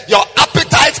restricted, your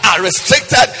appetites are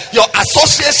restricted, your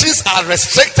associations are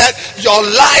restricted, your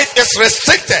life is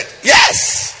restricted.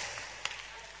 Yes.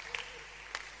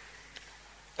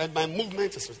 And my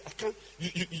movement is restricted.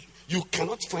 You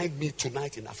cannot find me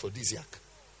tonight in Aphrodisiac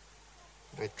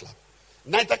nightclub.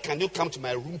 Neither can you come to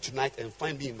my room tonight and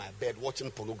find me in my bed watching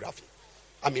pornography.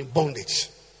 I'm in bondage.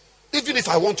 Even if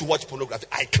I want to watch pornography,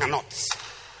 I cannot.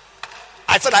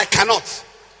 I said I cannot.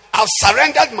 I've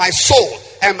surrendered my soul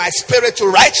and my spirit to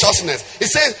righteousness. He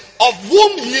says, of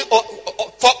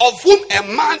whom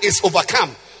a man is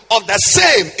overcome, of the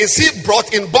same is he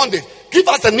brought in bondage. Give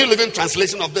us the New Living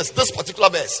Translation of this particular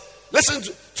verse. Listen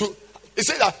to it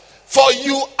says that, for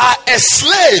you are a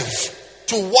slave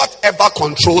to whatever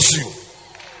controls you.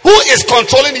 Who is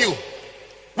controlling you?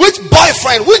 Which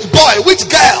boyfriend, which boy, which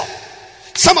girl?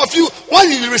 Some of you,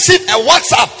 when you receive a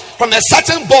WhatsApp from a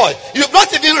certain boy, you've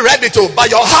not even read it, but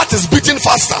your heart is beating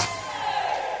faster.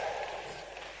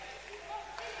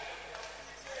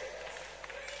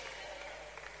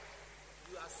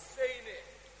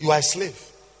 You are a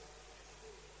slave.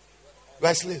 You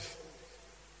are a slave.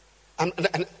 And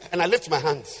I lift my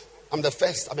hands. I'm the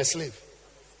first. I'm a slave.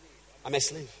 I'm a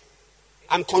slave.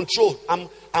 I'm controlled. I'm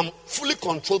fully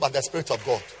controlled by the Spirit of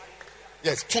God.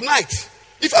 Yes. Tonight,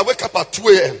 if I wake up at 2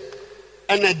 a.m.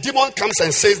 and a demon comes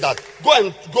and says that,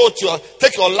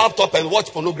 take your laptop and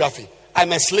watch pornography,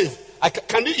 I'm a slave.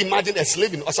 Can you imagine a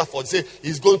slave in Usherford say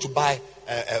he's going to buy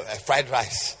a fried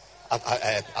rice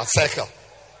at Circle?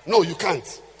 No, you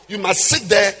can't. You must sit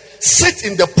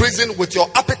in the prison with your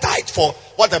appetite for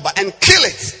whatever and kill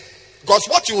it. Because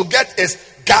what you will get is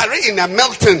Gary in a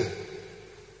Milton.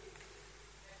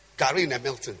 Gary in a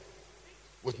Milton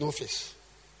with no fish.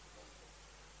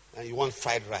 And you want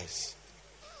fried rice.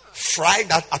 Fry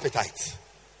that appetite.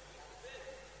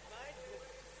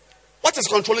 What is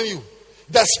controlling you?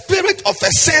 The spirit of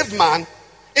a saved man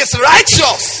is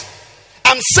righteous.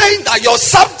 I'm saying that your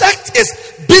subject is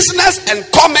business and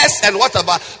commerce and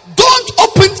whatever. Don't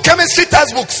open chemistry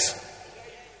textbooks.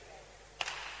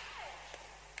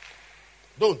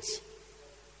 Don't.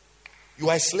 You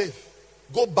are a slave.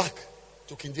 Go back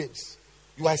to King James.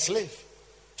 You are a slave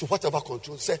to whatever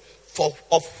control. Say, for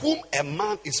of whom a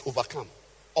man is overcome,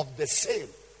 of the same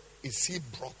is he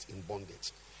brought in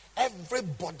bondage.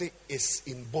 Everybody is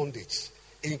in bondage,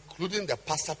 including the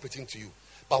pastor preaching to you.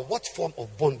 But what form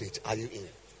of bondage are you in?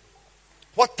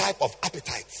 What type of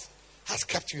appetite has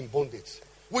kept you in bondage?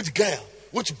 Which girl?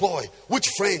 Which boy? Which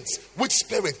friends? Which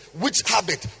spirit? Which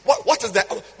habit? What is the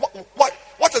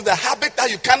habit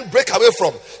that you can't break away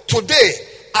from? Today,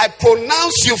 I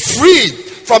pronounce you free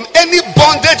from any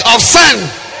bondage of sin.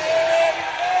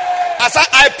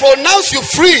 I pronounce you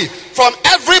free from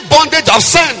every bondage of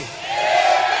sin.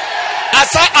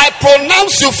 I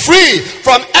pronounce you free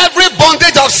from every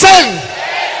bondage of sin.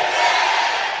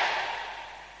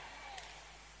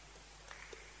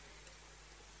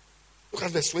 Look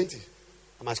at verse 20.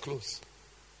 I must close.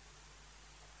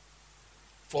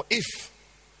 For if,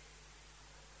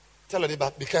 tell your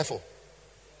neighbor, be careful.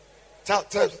 Tell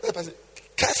the person,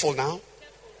 careful now.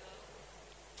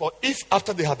 For if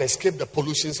after they have escaped the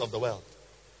pollutions of the world,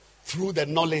 through the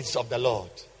knowledge of the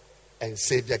Lord and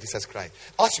Savior Jesus Christ,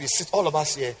 as we sit, all of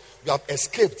us here, we have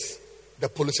escaped the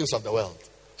pollutions of the world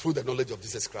through the knowledge of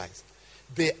Jesus Christ.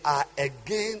 They are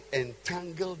again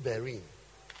entangled therein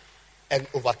and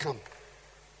overcome.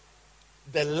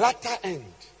 The latter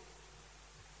end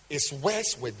is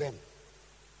worse with them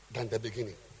than the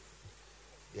beginning.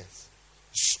 Yes.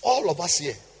 All of us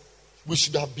here, we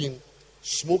should have been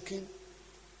smoking,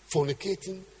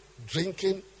 fornicating,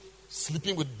 drinking,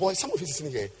 sleeping with boys. Some of you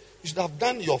sitting here, you should have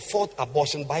done your fourth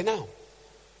abortion by now.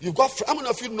 You've got, how many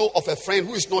of you know of a friend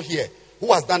who is not here,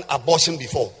 who has done abortion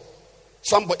before?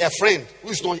 Somebody, a friend who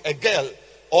is not a girl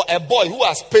or a boy who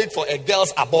has paid for a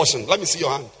girl's abortion. Let me see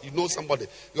your hand. You know somebody,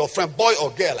 your friend, boy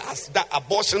or girl, has done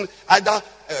abortion, either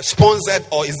sponsored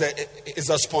or is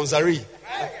a sponsoree.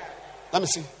 Let me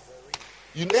see.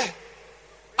 You know,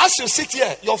 as you sit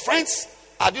here, your friends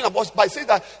are doing abortion by saying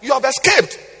that you have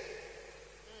escaped.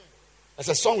 There's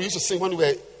a song we used to sing when we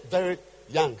were very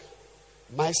young.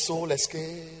 My soul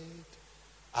escaped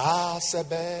as a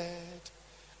bird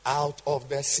out of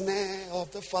the snare of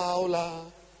the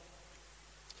fowler.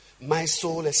 My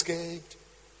soul escaped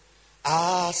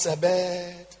as a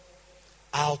bird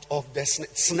out of the snare.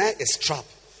 Snare is trap.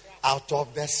 Out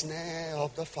of the snare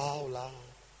of the fowler.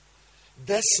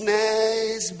 The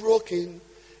snare is broken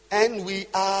and we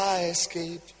are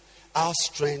escaped. Our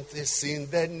strength is in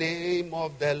the name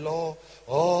of the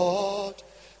Lord.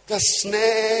 The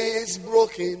snare is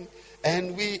broken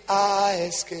and we are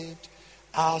escaped.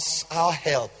 Our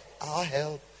help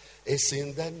is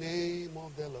in the name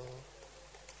of the Lord.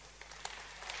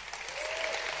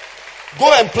 Go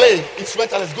and play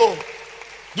instrumentalist. Go.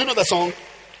 Do you know the song?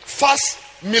 Fast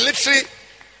military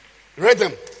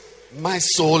rhythm. My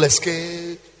soul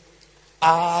escaped.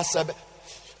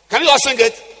 Can you all sing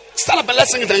it? Stand up and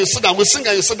let's sing it and you sit down. We sing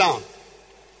and you sit down.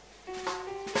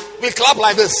 We clap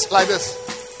like this, like this.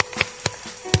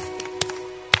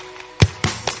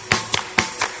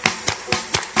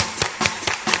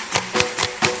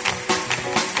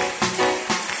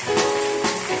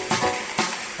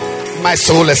 My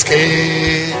soul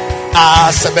escaped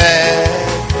as a bird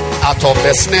out of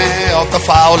the snare of the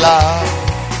fowler.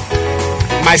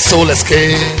 My soul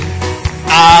escaped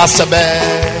as a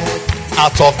bird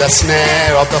out of the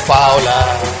snare of the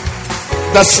fowler.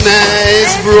 The snare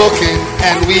is broken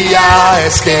and we are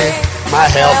escaped. My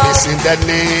help is in the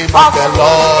name of the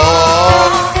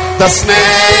Lord. The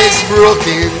snare is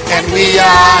broken and we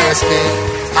are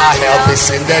escaped. Our help is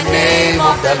in the name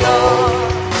of the Lord.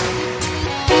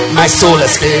 My soul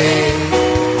escaped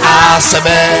as a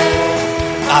bird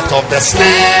out of the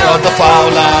snare of the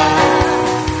fowler.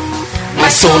 My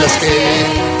soul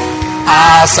escaped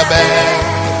as a bird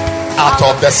out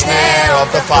of the snare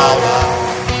of the fowler.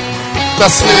 The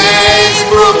snare is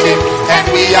broken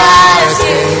and we are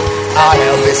escaped. Our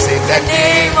help is in the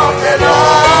name of the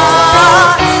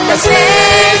Lord. The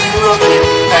snare is broken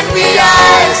and we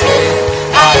are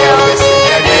escaped. Our help is in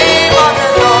the name of the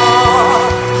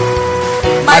Lord.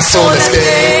 My soul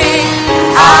escaped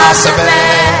as a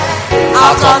bird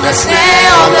out of the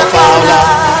snare of the fowler.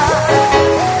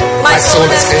 My soul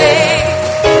escaped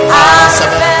as a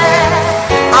bird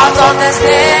out of the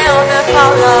snare of the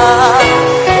fowler.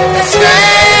 The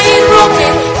snare is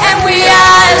broken and we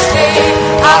are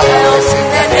escaped. Our help is in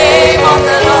the name of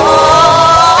the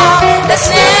Lord. The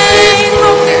snare is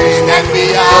broken and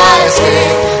we are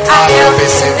escaped. Our help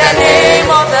is in the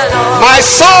name of the Lord. My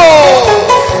soul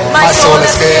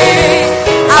escaped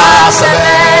as a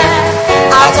bird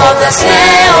out of the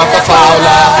snare of the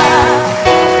fowler.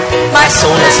 My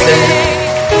soul escaped.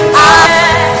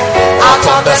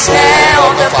 out of the snare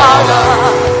of the fowler.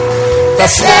 The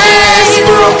snare is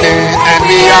broken and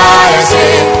we are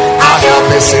escaped. Our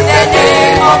help is in the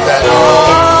name of the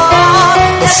Lord.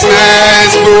 The snare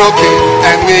is broken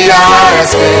and we are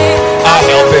escaped. Our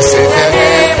help is in the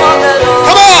name of the Lord.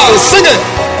 Come on, sing it.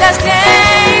 The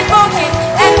snare is broken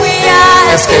and we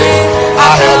are escaped.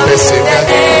 Our help is in the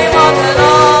name of the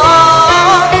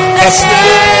Lord. The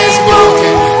snare is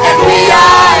broken and we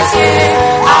are escaped.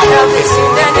 Our help is in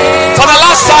the name. For the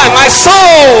last time, my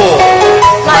soul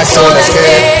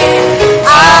escaped.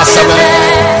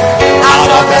 Out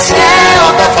of the snare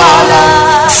of the fowler.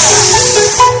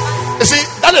 You see,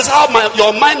 that is how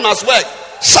your mind must work.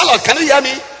 Charlotte, can you hear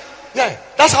me? Yeah,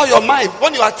 that's how your mind,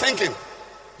 when you are thinking,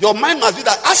 your mind must be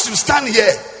that as you stand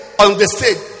here on the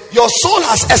stage, your soul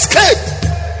has escaped.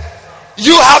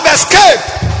 You have escaped.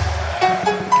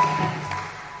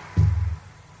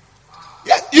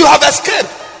 Yeah, you have escaped.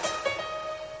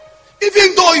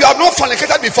 Even though you have not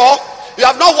fornicated before, you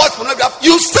have not watched pornography,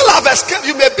 you still have escaped.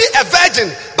 You may be a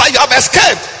virgin, but you have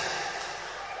escaped.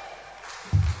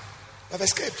 You have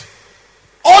escaped.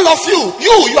 All of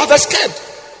you have escaped.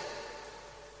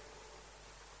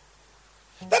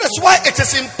 That is why it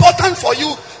is important for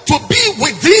you to be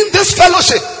within this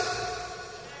fellowship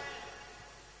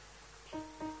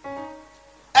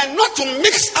and not to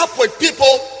mix up with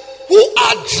people who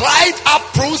are dried up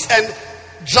pools and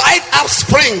dried up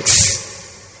springs,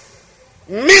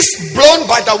 mist blown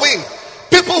by the wind.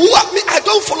 People who are, I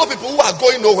don't follow people who are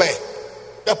going nowhere.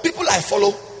 The people I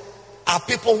follow are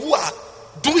people who are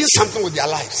doing something with their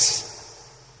lives.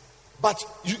 But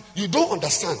you don't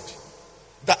understand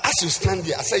that as you stand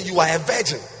there, I say you are a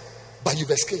virgin, but you've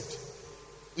escaped.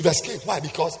 You've escaped. Why?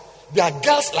 Because there are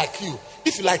girls like you.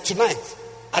 If you like tonight,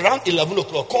 around 11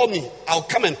 o'clock, call me. I'll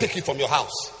come and pick you from your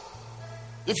house.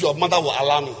 If your mother will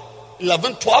allow me.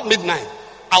 11, 12, midnight.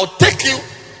 I'll take you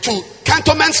to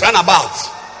Cantonment's Runabout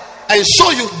and show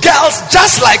you girls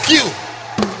just like you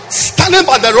standing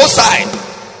by the roadside.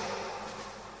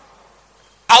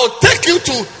 I'll take you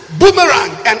to Boomerang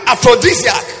and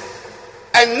Aphrodisiac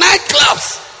and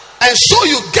nightclubs and show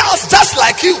you girls just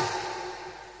like you.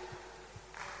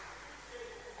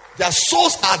 Their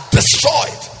souls are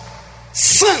destroyed.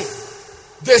 Sin.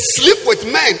 They sleep with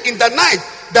men in the night.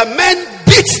 The men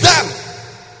beat them.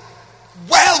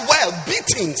 Well,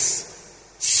 beatings.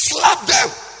 Slap them.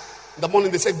 In the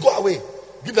morning they say, go away.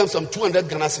 Give them some 200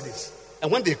 Ghana cedis.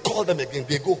 And when they call them again,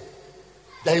 they go.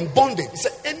 They're in bondage. He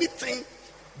said, anything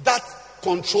that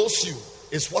controls you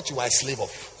is what you are a slave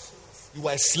of. You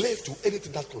are a slave to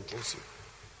anything that controls you.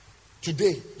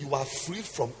 Today, you are free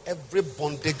from every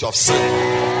bondage of sin.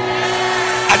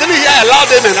 I didn't hear a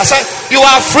loud amen. I said, you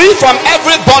are free from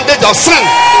every bondage of sin.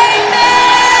 Amen.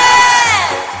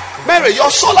 Mary, your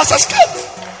soul has escaped.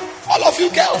 All of you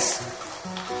girls,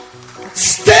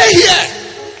 stay here.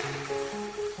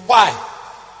 Why?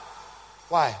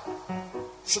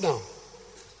 Sit down.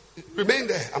 Remain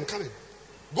there. I'm coming.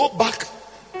 Go back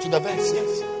to the verse.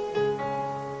 Yes.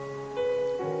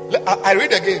 I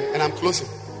read again and I'm closing.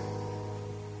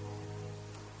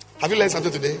 Have you learned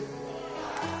something today?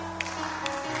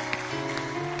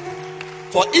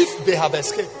 For if they have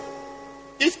escaped,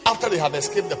 if after they have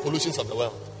escaped the pollutions of the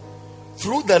world,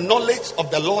 through the knowledge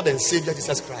of the Lord and Savior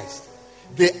Jesus Christ,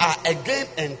 they are again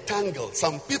entangled.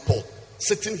 Some people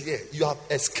sitting here, you have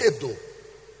escaped though,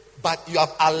 but you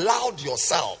have allowed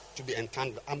yourself to be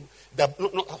entangled. I'm going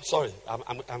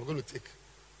to take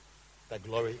the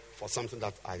glory for something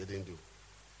that I didn't do.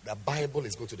 The Bible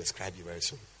is going to describe you very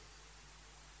soon.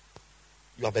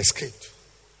 You have escaped.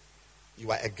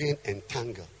 You are again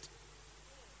entangled.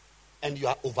 And you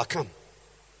are overcome.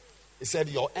 He said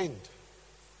your end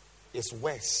is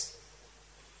worse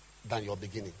than your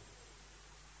beginning.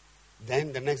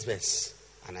 Then the next verse,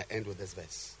 and I end with this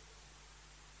verse.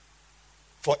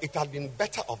 For it had been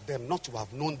better of them not to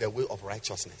have known the way of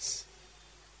righteousness.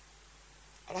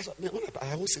 I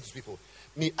always say to people,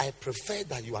 I prefer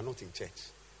that you are not in church.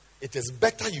 It is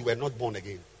better you were not born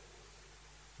again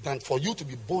than for you to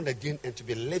be born again and to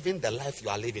be living the life you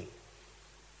are living.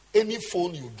 Any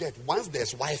phone you get, once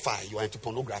there's Wi-Fi, you are into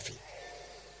pornography.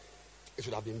 It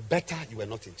would have been better you were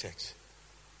not in church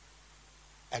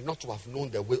and not to have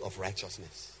known the way of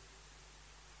righteousness.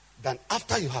 Then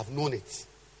after you have known it,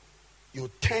 you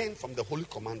turn from the holy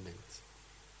commandment.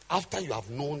 After you have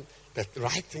known the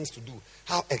right things to do,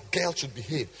 how a girl should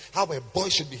behave, how a boy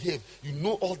should behave, you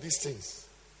know all these things.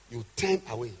 You turn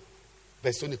away.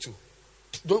 Verse 22.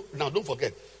 Don't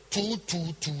forget.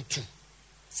 2:2:2:2.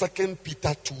 2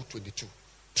 Peter 2:22.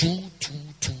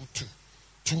 2:2:2:2.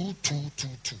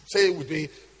 2:2:2:2. Say it with me.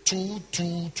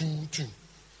 2:2:2:2.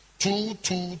 2,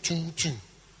 2, 2, 2.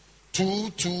 2,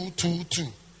 2, 2,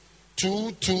 2.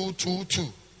 2, 2, 2,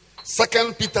 2.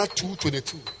 2 Peter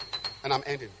 2:22. And I'm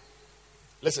ending.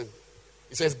 Listen.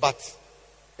 He says, but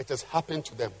it has happened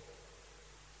to them.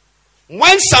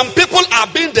 When some people are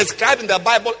being described in the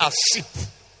Bible as sheep.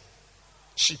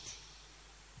 Sheep.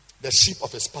 The sheep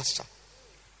of his pasture.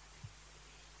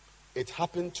 It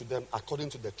happened to them according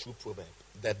to the true proverb.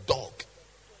 The dog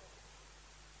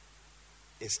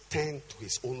is turned to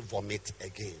his own vomit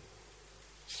again.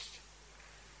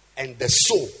 And the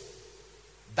soul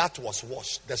that was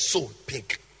washed, the soul,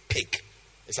 pig.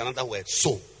 It's another word,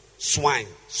 soul, swine,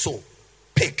 soul,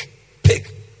 pig.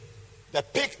 The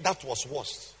pig that was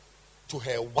washed to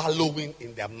her wallowing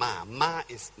in the mire. Mire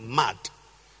is mud.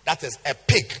 That is a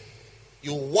pig.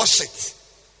 You wash it,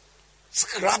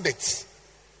 scrub it,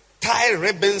 tie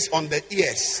ribbons on the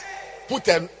ears, put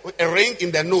a ring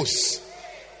in the nose,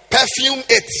 perfume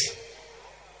it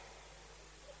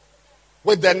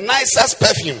with the nicest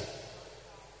perfume.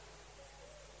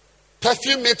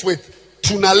 Perfume it with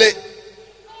tunale.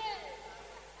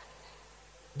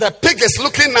 The pig is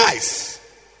looking nice.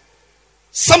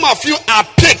 Some of you are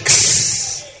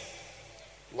pigs.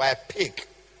 You are a pig.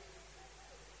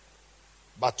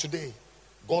 But today,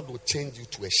 God will change you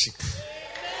to a sheep.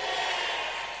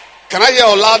 Can I hear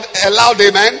a loud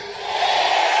amen?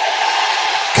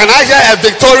 Can I hear a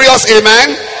victorious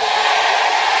amen?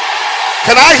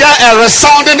 Can I hear a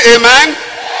resounding amen?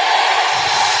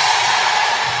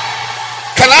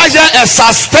 Can I hear a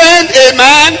sustained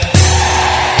amen?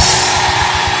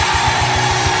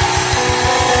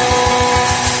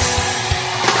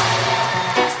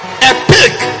 A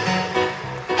pig.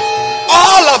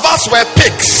 All of us were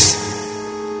pigs.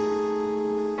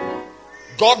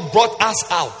 God brought us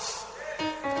out,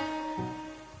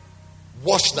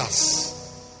 washed us,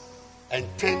 and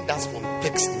turned us from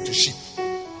pigs into sheep.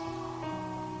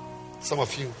 Some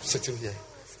of you sitting here,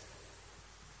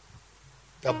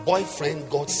 the boyfriend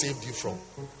God saved you from.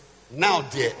 Now,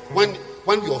 dear, when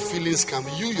your feelings come,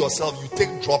 you yourself, you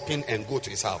take dropping and go to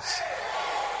his house.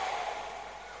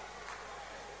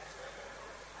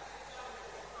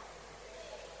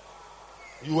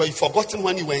 You were forgotten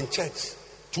when you were in church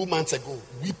 2 months ago,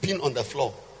 weeping on the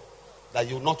floor that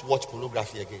you will not watch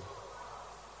pornography again.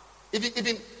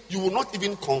 Even you will not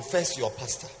even confess your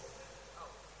pastor.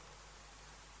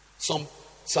 Some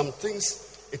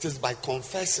things, it is by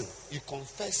confessing. You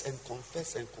confess and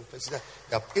confess and confess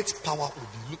that its power will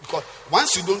be, because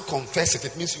once you don't confess it,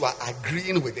 it means you are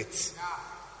agreeing with it.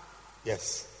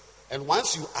 Yes. And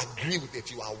once you agree with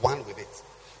it, you are one with it.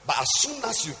 But as soon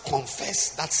as you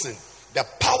confess that sin, the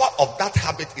power of that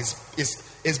habit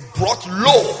is brought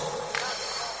low.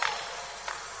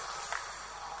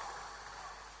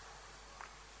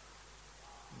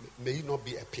 May you not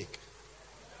be a pig.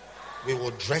 We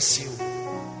will dress you,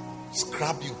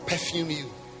 scrub you, perfume you.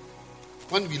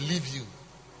 When we leave you,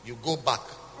 you go back.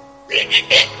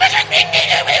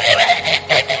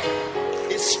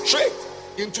 It's straight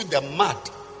into the mud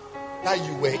that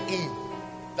you were in,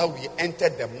 that we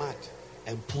entered the mud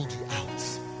and pulled you out.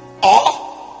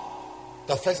 Or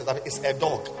the first example is a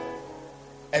dog.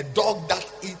 A dog that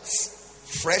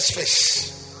eats fresh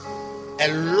fish, a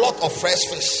lot of fresh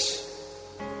fish,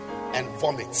 and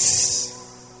vomits.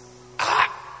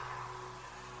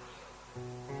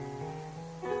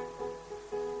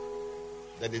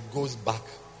 Then it goes back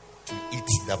to eat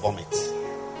the vomit.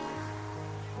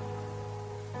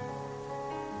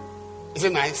 Is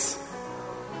it nice?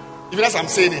 Even as I'm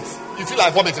saying it, you feel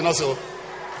like vomiting also.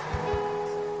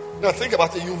 Now think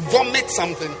about it. You vomit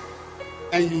something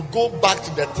and you go back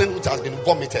to the thing which has been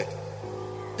vomited.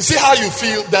 You see how you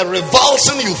feel? The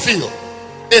revulsion you feel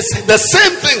is the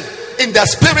same thing in the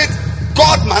spirit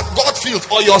God feels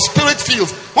or your spirit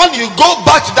feels. When you go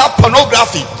back to that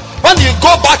pornography, when you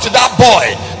go back to that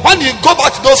boy, when you go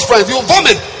back to those friends, you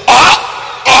vomit.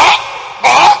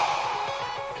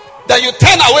 Then you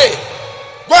turn away.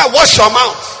 Go and wash your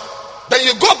mouth. Then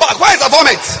you go back. Where is the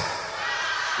vomit?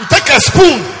 You take a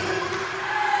spoon.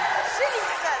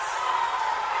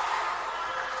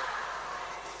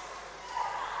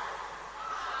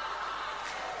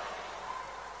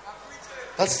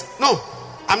 No,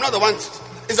 I'm not the one.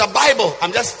 It's a Bible.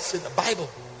 I'm just saying the Bible.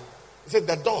 It said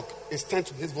the dog is turned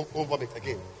to his own vomit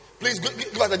again. Please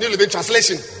give us the New Living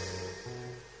Translation.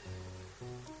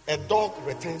 A dog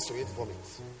returns to its vomit.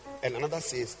 And another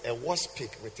says a washed pig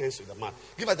returns to the mud.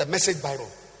 Give us the Message Bible.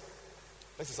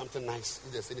 Let's see something nice.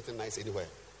 If there's anything nice anywhere.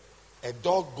 A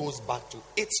dog goes back to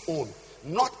its own,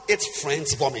 not its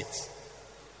friend's vomit.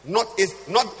 Not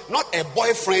a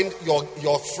boyfriend,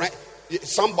 your friend.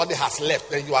 somebody has left,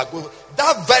 then you are going.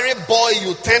 That very boy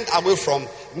you turned away from,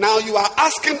 now you are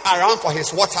asking around for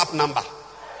his WhatsApp number.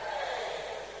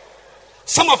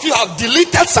 Some of you have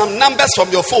deleted some numbers from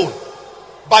your phone,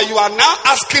 but you are now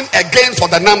asking again for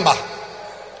the number.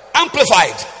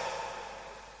 Amplified.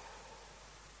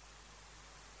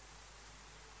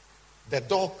 The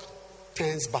dog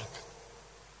turns back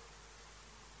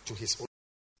to his own.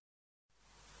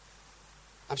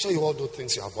 I'm sure you all know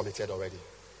things you have vomited already.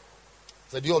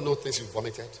 So do you all know things you've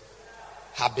vomited?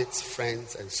 Habits,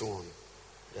 friends, and so on.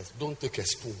 Yes, don't take a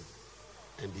spoon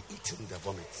and be eating the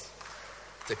vomit.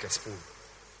 Take a spoon.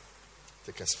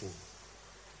 Take a spoon.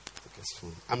 Take a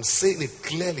spoon. I'm saying it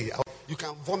clearly. You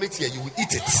can vomit here, you will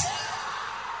eat it.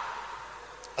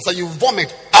 So you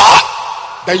vomit,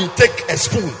 then you take a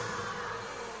spoon.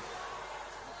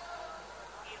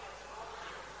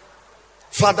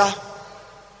 Father,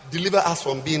 deliver us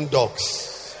from being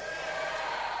dogs.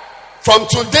 From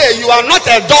today, you are not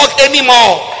a dog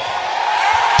anymore.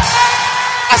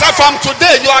 I said, from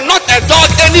today, you are not a dog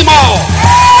anymore.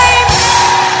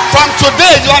 From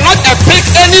today, you are not a pig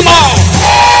anymore.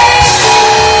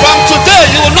 From today,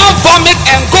 you will not vomit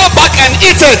and go back and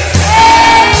eat it.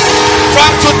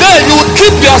 From today, you will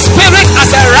keep your spirit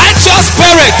as a righteous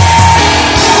spirit.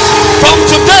 From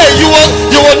today, you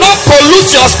will not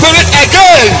pollute your spirit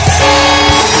again.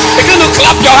 Begin to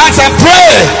clap your hands and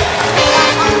pray.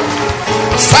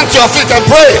 Stand to your feet and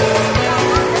pray.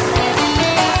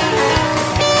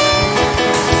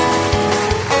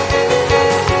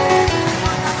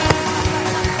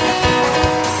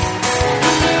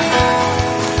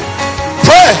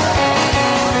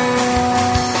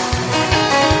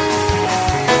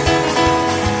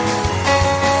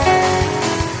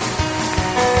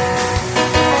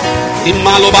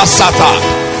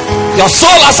 Your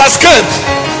soul has escaped.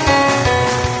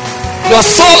 Your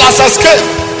soul has escaped.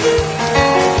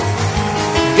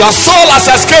 Your soul has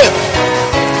escaped.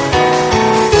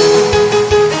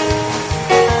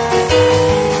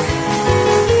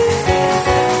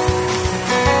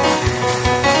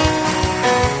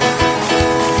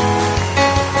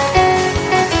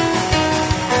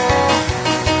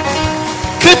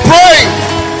 Keep praying.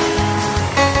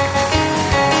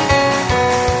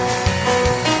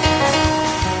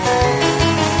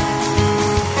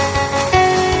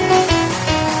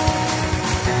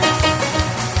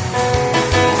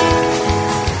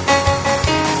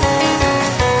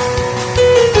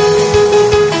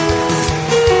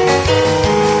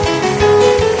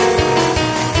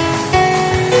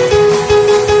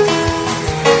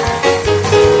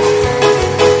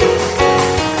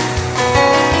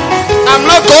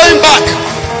 Going back.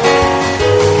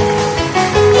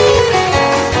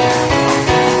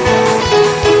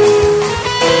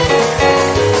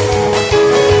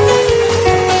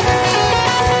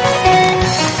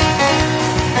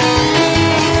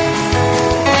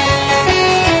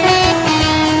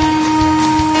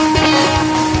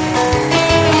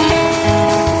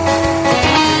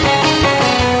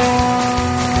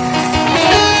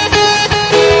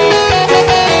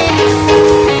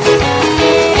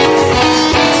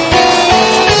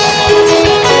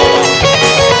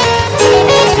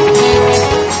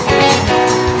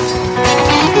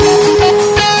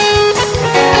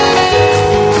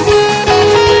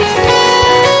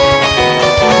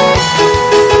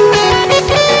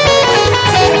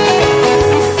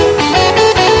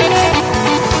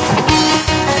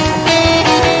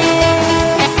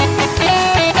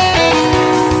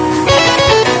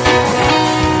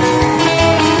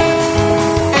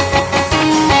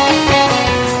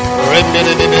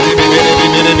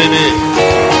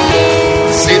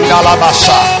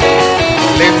 Sindalabasha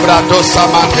Lembradosa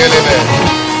Mandelebe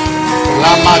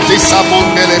Lamadisa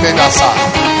Mondelebe Dasa.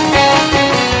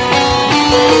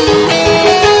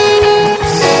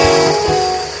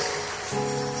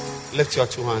 Lift your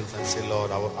two hands and say,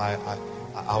 Lord, I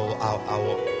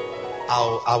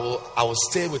will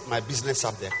stay with my business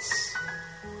subjects.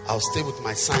 I will stay with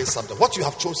my science subject. What you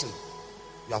have chosen,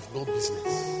 you have no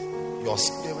business. Your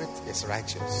spirit is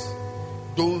righteous.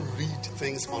 Don't read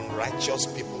things unrighteous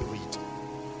people read.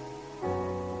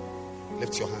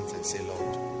 Lift your hands and say,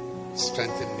 Lord,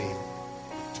 strengthen me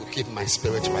to keep my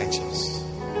spirit righteous.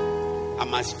 I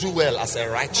must do well as a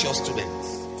righteous student.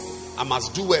 I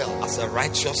must do well as a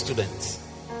righteous student.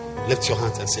 Lift your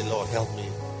hands and say, Lord, help me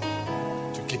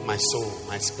to keep my soul,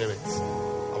 my spirit.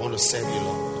 I want to serve you,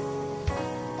 Lord.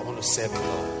 I want to serve you,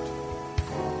 Lord.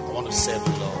 I want to serve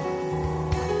you, Lord.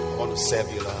 I want to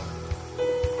serve you, Lord.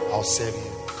 I'll serve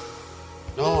you.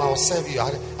 No, I'll serve you.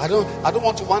 I don't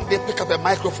want to one day pick up a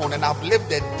microphone and I've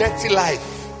lived a dirty life.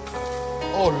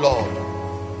 Oh Lord.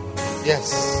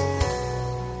 Yes.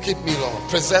 Keep me, Lord.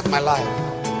 Preserve my life.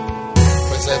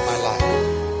 Preserve my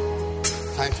life.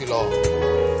 Thank you, Lord.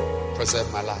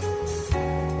 Preserve my life.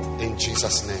 In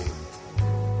Jesus' name.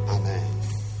 Amen.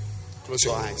 Close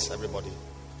your eyes, everybody.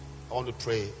 I want to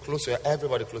pray.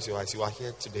 Everybody close your eyes. You are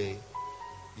here today.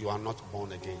 You are not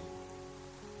born again.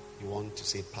 You want to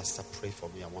say, Pastor, pray for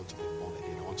me. I want to be born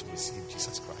again. I want to receive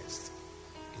Jesus Christ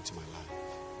into my life.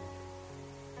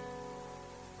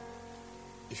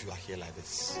 If you are here like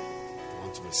this, you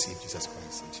want to receive Jesus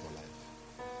Christ into your life,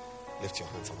 lift your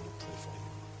hands. I want to pray for you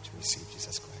to receive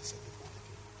Jesus Christ and be born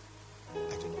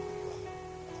again. I don't know who you are,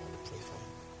 but I want to pray for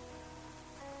you.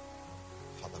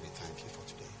 Father, we thank you for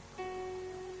today.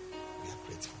 We are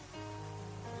grateful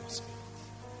for your spirit.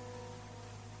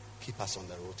 Keep us on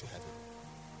the road to heaven.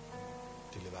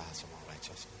 Deliver us from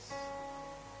unrighteousness.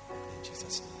 In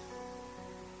Jesus' name.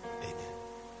 Amen.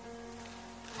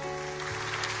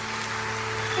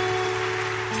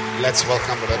 Let's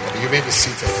welcome Brother. You may be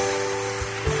seated.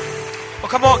 Oh,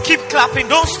 come on, keep clapping.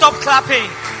 Don't stop clapping.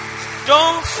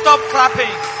 Don't stop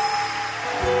clapping.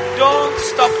 Don't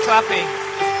stop clapping.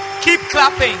 Keep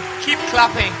clapping. Keep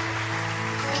clapping.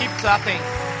 Keep clapping.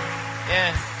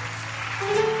 Yeah.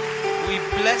 We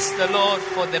bless the Lord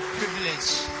for the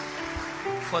privilege.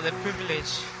 For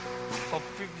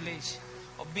privilege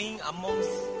of being amongst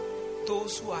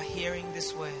those who are hearing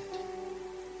this word.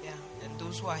 Yeah. And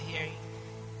those who are hearing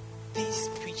these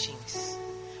preachings.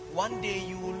 One day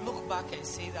you will look back and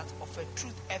say that of a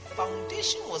truth, a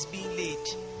foundation was being laid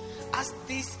as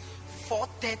these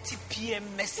 4:30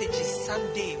 p.m. messages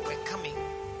Sunday were coming.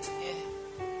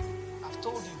 Yeah, I've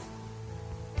told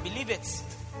you. Believe it.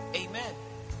 Amen.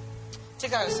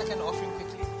 Take out a second offering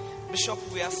quickly. Bishop,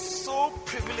 we are so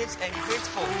privileged and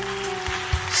grateful.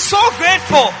 So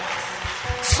grateful.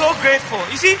 So grateful.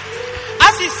 You see,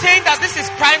 as he's saying that this is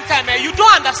prime time, you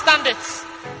don't understand it.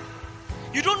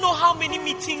 You don't know how many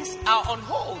meetings are on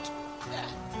hold. Yeah.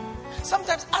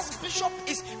 Sometimes as Bishop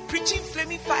is preaching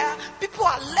flaming fire, people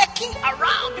are lurking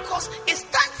around because it's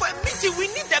time for a meeting. We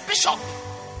need the Bishop.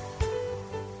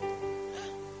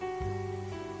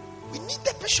 We need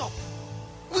the Bishop.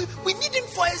 We need him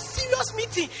for a serious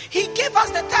meeting. He gave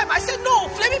us the time. I said, no,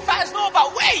 flaming fire is not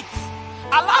over. Wait.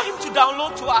 Allow him to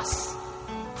download to us.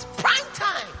 It's prime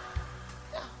time.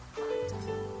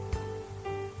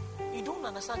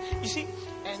 Understand? You see,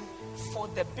 and for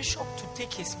the Bishop to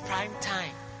take his prime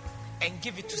time and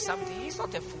give it to something, he's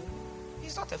not a fool.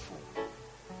 He's not a fool.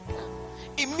 Yeah.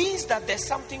 It means that there's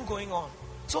something going on.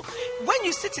 So when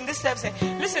you sit in this service,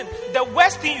 listen, the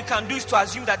worst thing you can do is to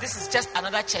assume that this is just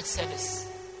another church service.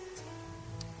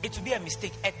 It will be a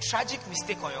mistake, a tragic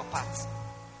mistake on your part.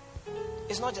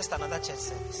 It's not just another church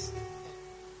service.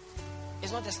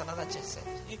 It's not just another church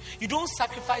service. You don't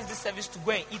sacrifice this service to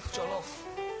go and eat jollof.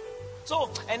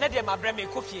 So,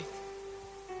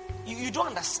 you don't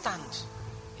understand.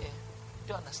 Yeah, you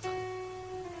don't understand.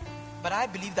 But I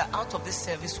believe that out of this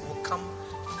service will come.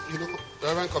 You know,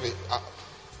 Reverend Kobe,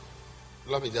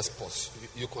 let me just pause.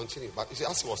 You continue. But you see,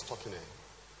 as he was talking,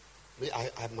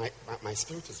 my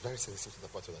spirit is very sensitive to the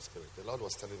part of the spirit. The Lord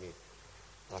was telling me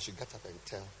that I should get up and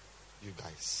tell you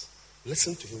guys.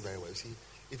 Listen to him very well. You see,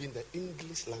 even the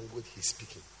English language he's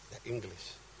speaking, the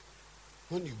English.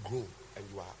 When you grow and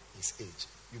you are his age,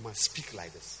 you must speak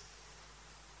like this.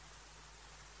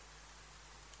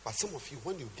 But some of you,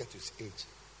 when you get to his age,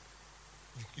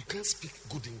 you can't speak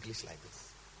good English like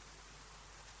this.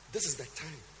 This is the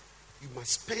time you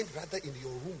must spend rather in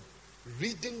your room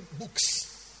reading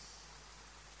books,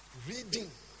 reading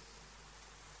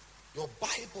your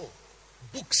Bible,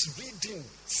 books, reading,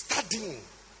 studying,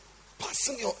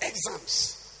 passing your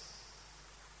exams.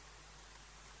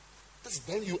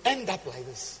 Then you end up like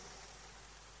this.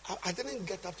 I didn't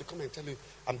get up to come and tell you,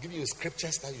 I'm giving you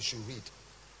scriptures that you should read.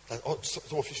 That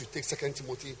some of you should take 2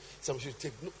 Timothy, some of you should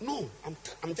take. No,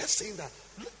 I'm just saying that.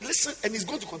 Listen, and he's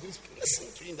going to continue speaking. Listen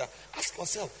to him. That ask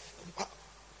yourself,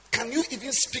 can you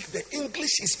even speak the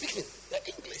English he's speaking? The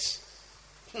English.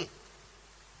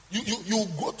 You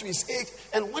go to his age,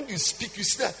 and when you speak, you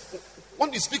see that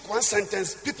when you speak one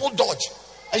sentence, people dodge,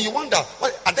 and you wonder,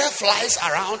 are there flies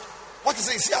around? What is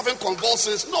it? Is he having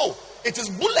convulsions? No. It is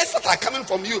bullets that are coming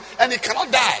from you, and he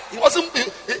cannot die.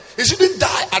 He shouldn't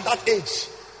die at that age.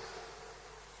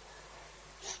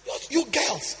 You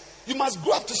girls, you must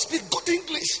grow up to speak good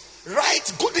English.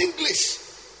 Write good English.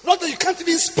 Not that you can't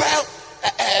even spell.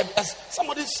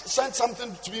 Somebody sent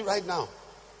something to me right now.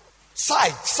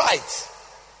 Sight.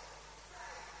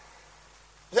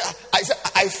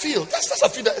 I feel. That's a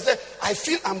feel. I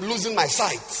feel I'm losing my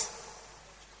sight.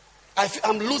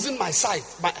 I'm losing my sight.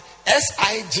 My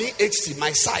SIGHT,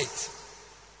 my sight.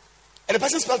 And the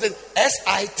person spelled it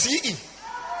S-I-T-E.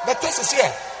 The test is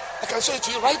here. I can show it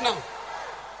to you right now.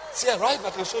 It's here right now.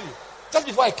 I can show you. Just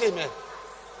before I came here.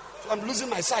 So I'm losing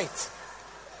my sight.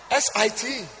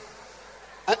 S-I-T-E.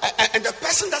 And the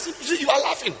person doesn't, you are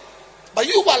laughing. But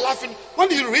you are laughing. When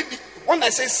you read, when I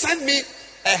say send me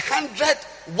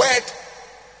 100-word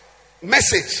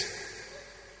message,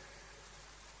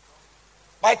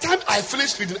 by the time I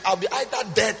finish reading, I'll be either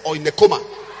dead or in a coma.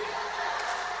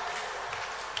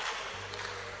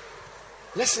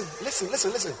 Listen.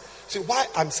 See why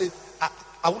I'm saying,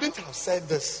 I wouldn't have said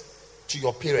this to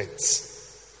your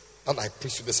parents that I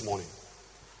preached to this morning.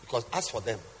 Because as for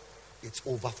them, it's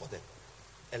over for them.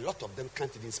 A lot of them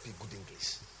can't even speak good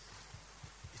English.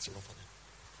 It's over for them.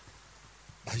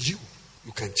 But you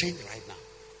can change right now.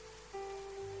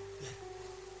 Yeah.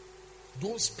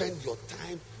 Don't spend your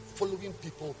time following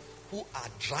people who are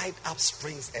dried up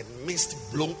springs and mist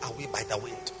blown away by the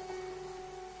wind.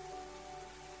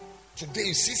 Today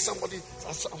you see somebody,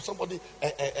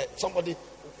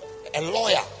 a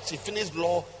lawyer. She finished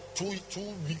law 2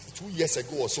 years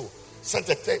ago or so. Sent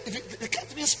a text. They can't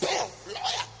even spell.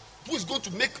 Lawyer who is going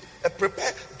to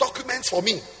prepare documents for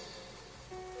me.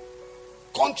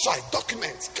 Contract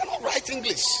documents. Cannot write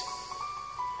English.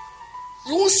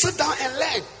 You won't sit down and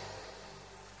learn.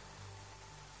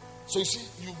 So you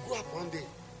see, you grow up one day,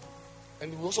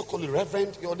 and we also call you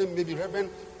Reverend. Your name may be Reverend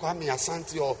Kwame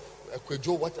Asante or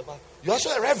Kwejo, whatever. You're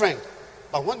also a Reverend.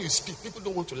 But when you speak, people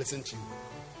don't want to listen to you.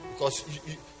 Because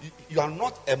you are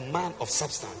not a man of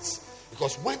substance.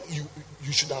 Because when you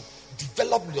should have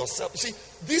developed yourself. You see,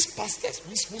 these pastors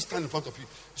who stand in front of you,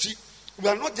 see, we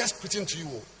are not just preaching to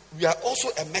you. We are also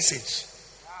a message.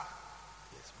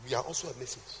 Yes, we are also a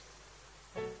message.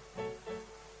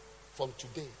 From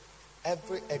today,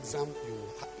 every exam you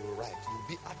write, you'll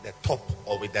be at the top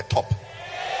or with the top.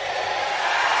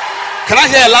 Can I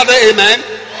hear a louder amen?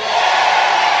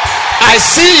 I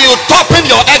see you topping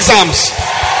your exams.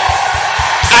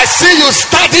 I see you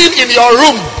studying in your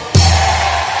room.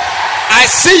 I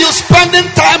see you spending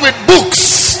time with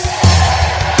books.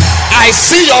 I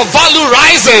see your value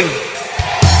rising.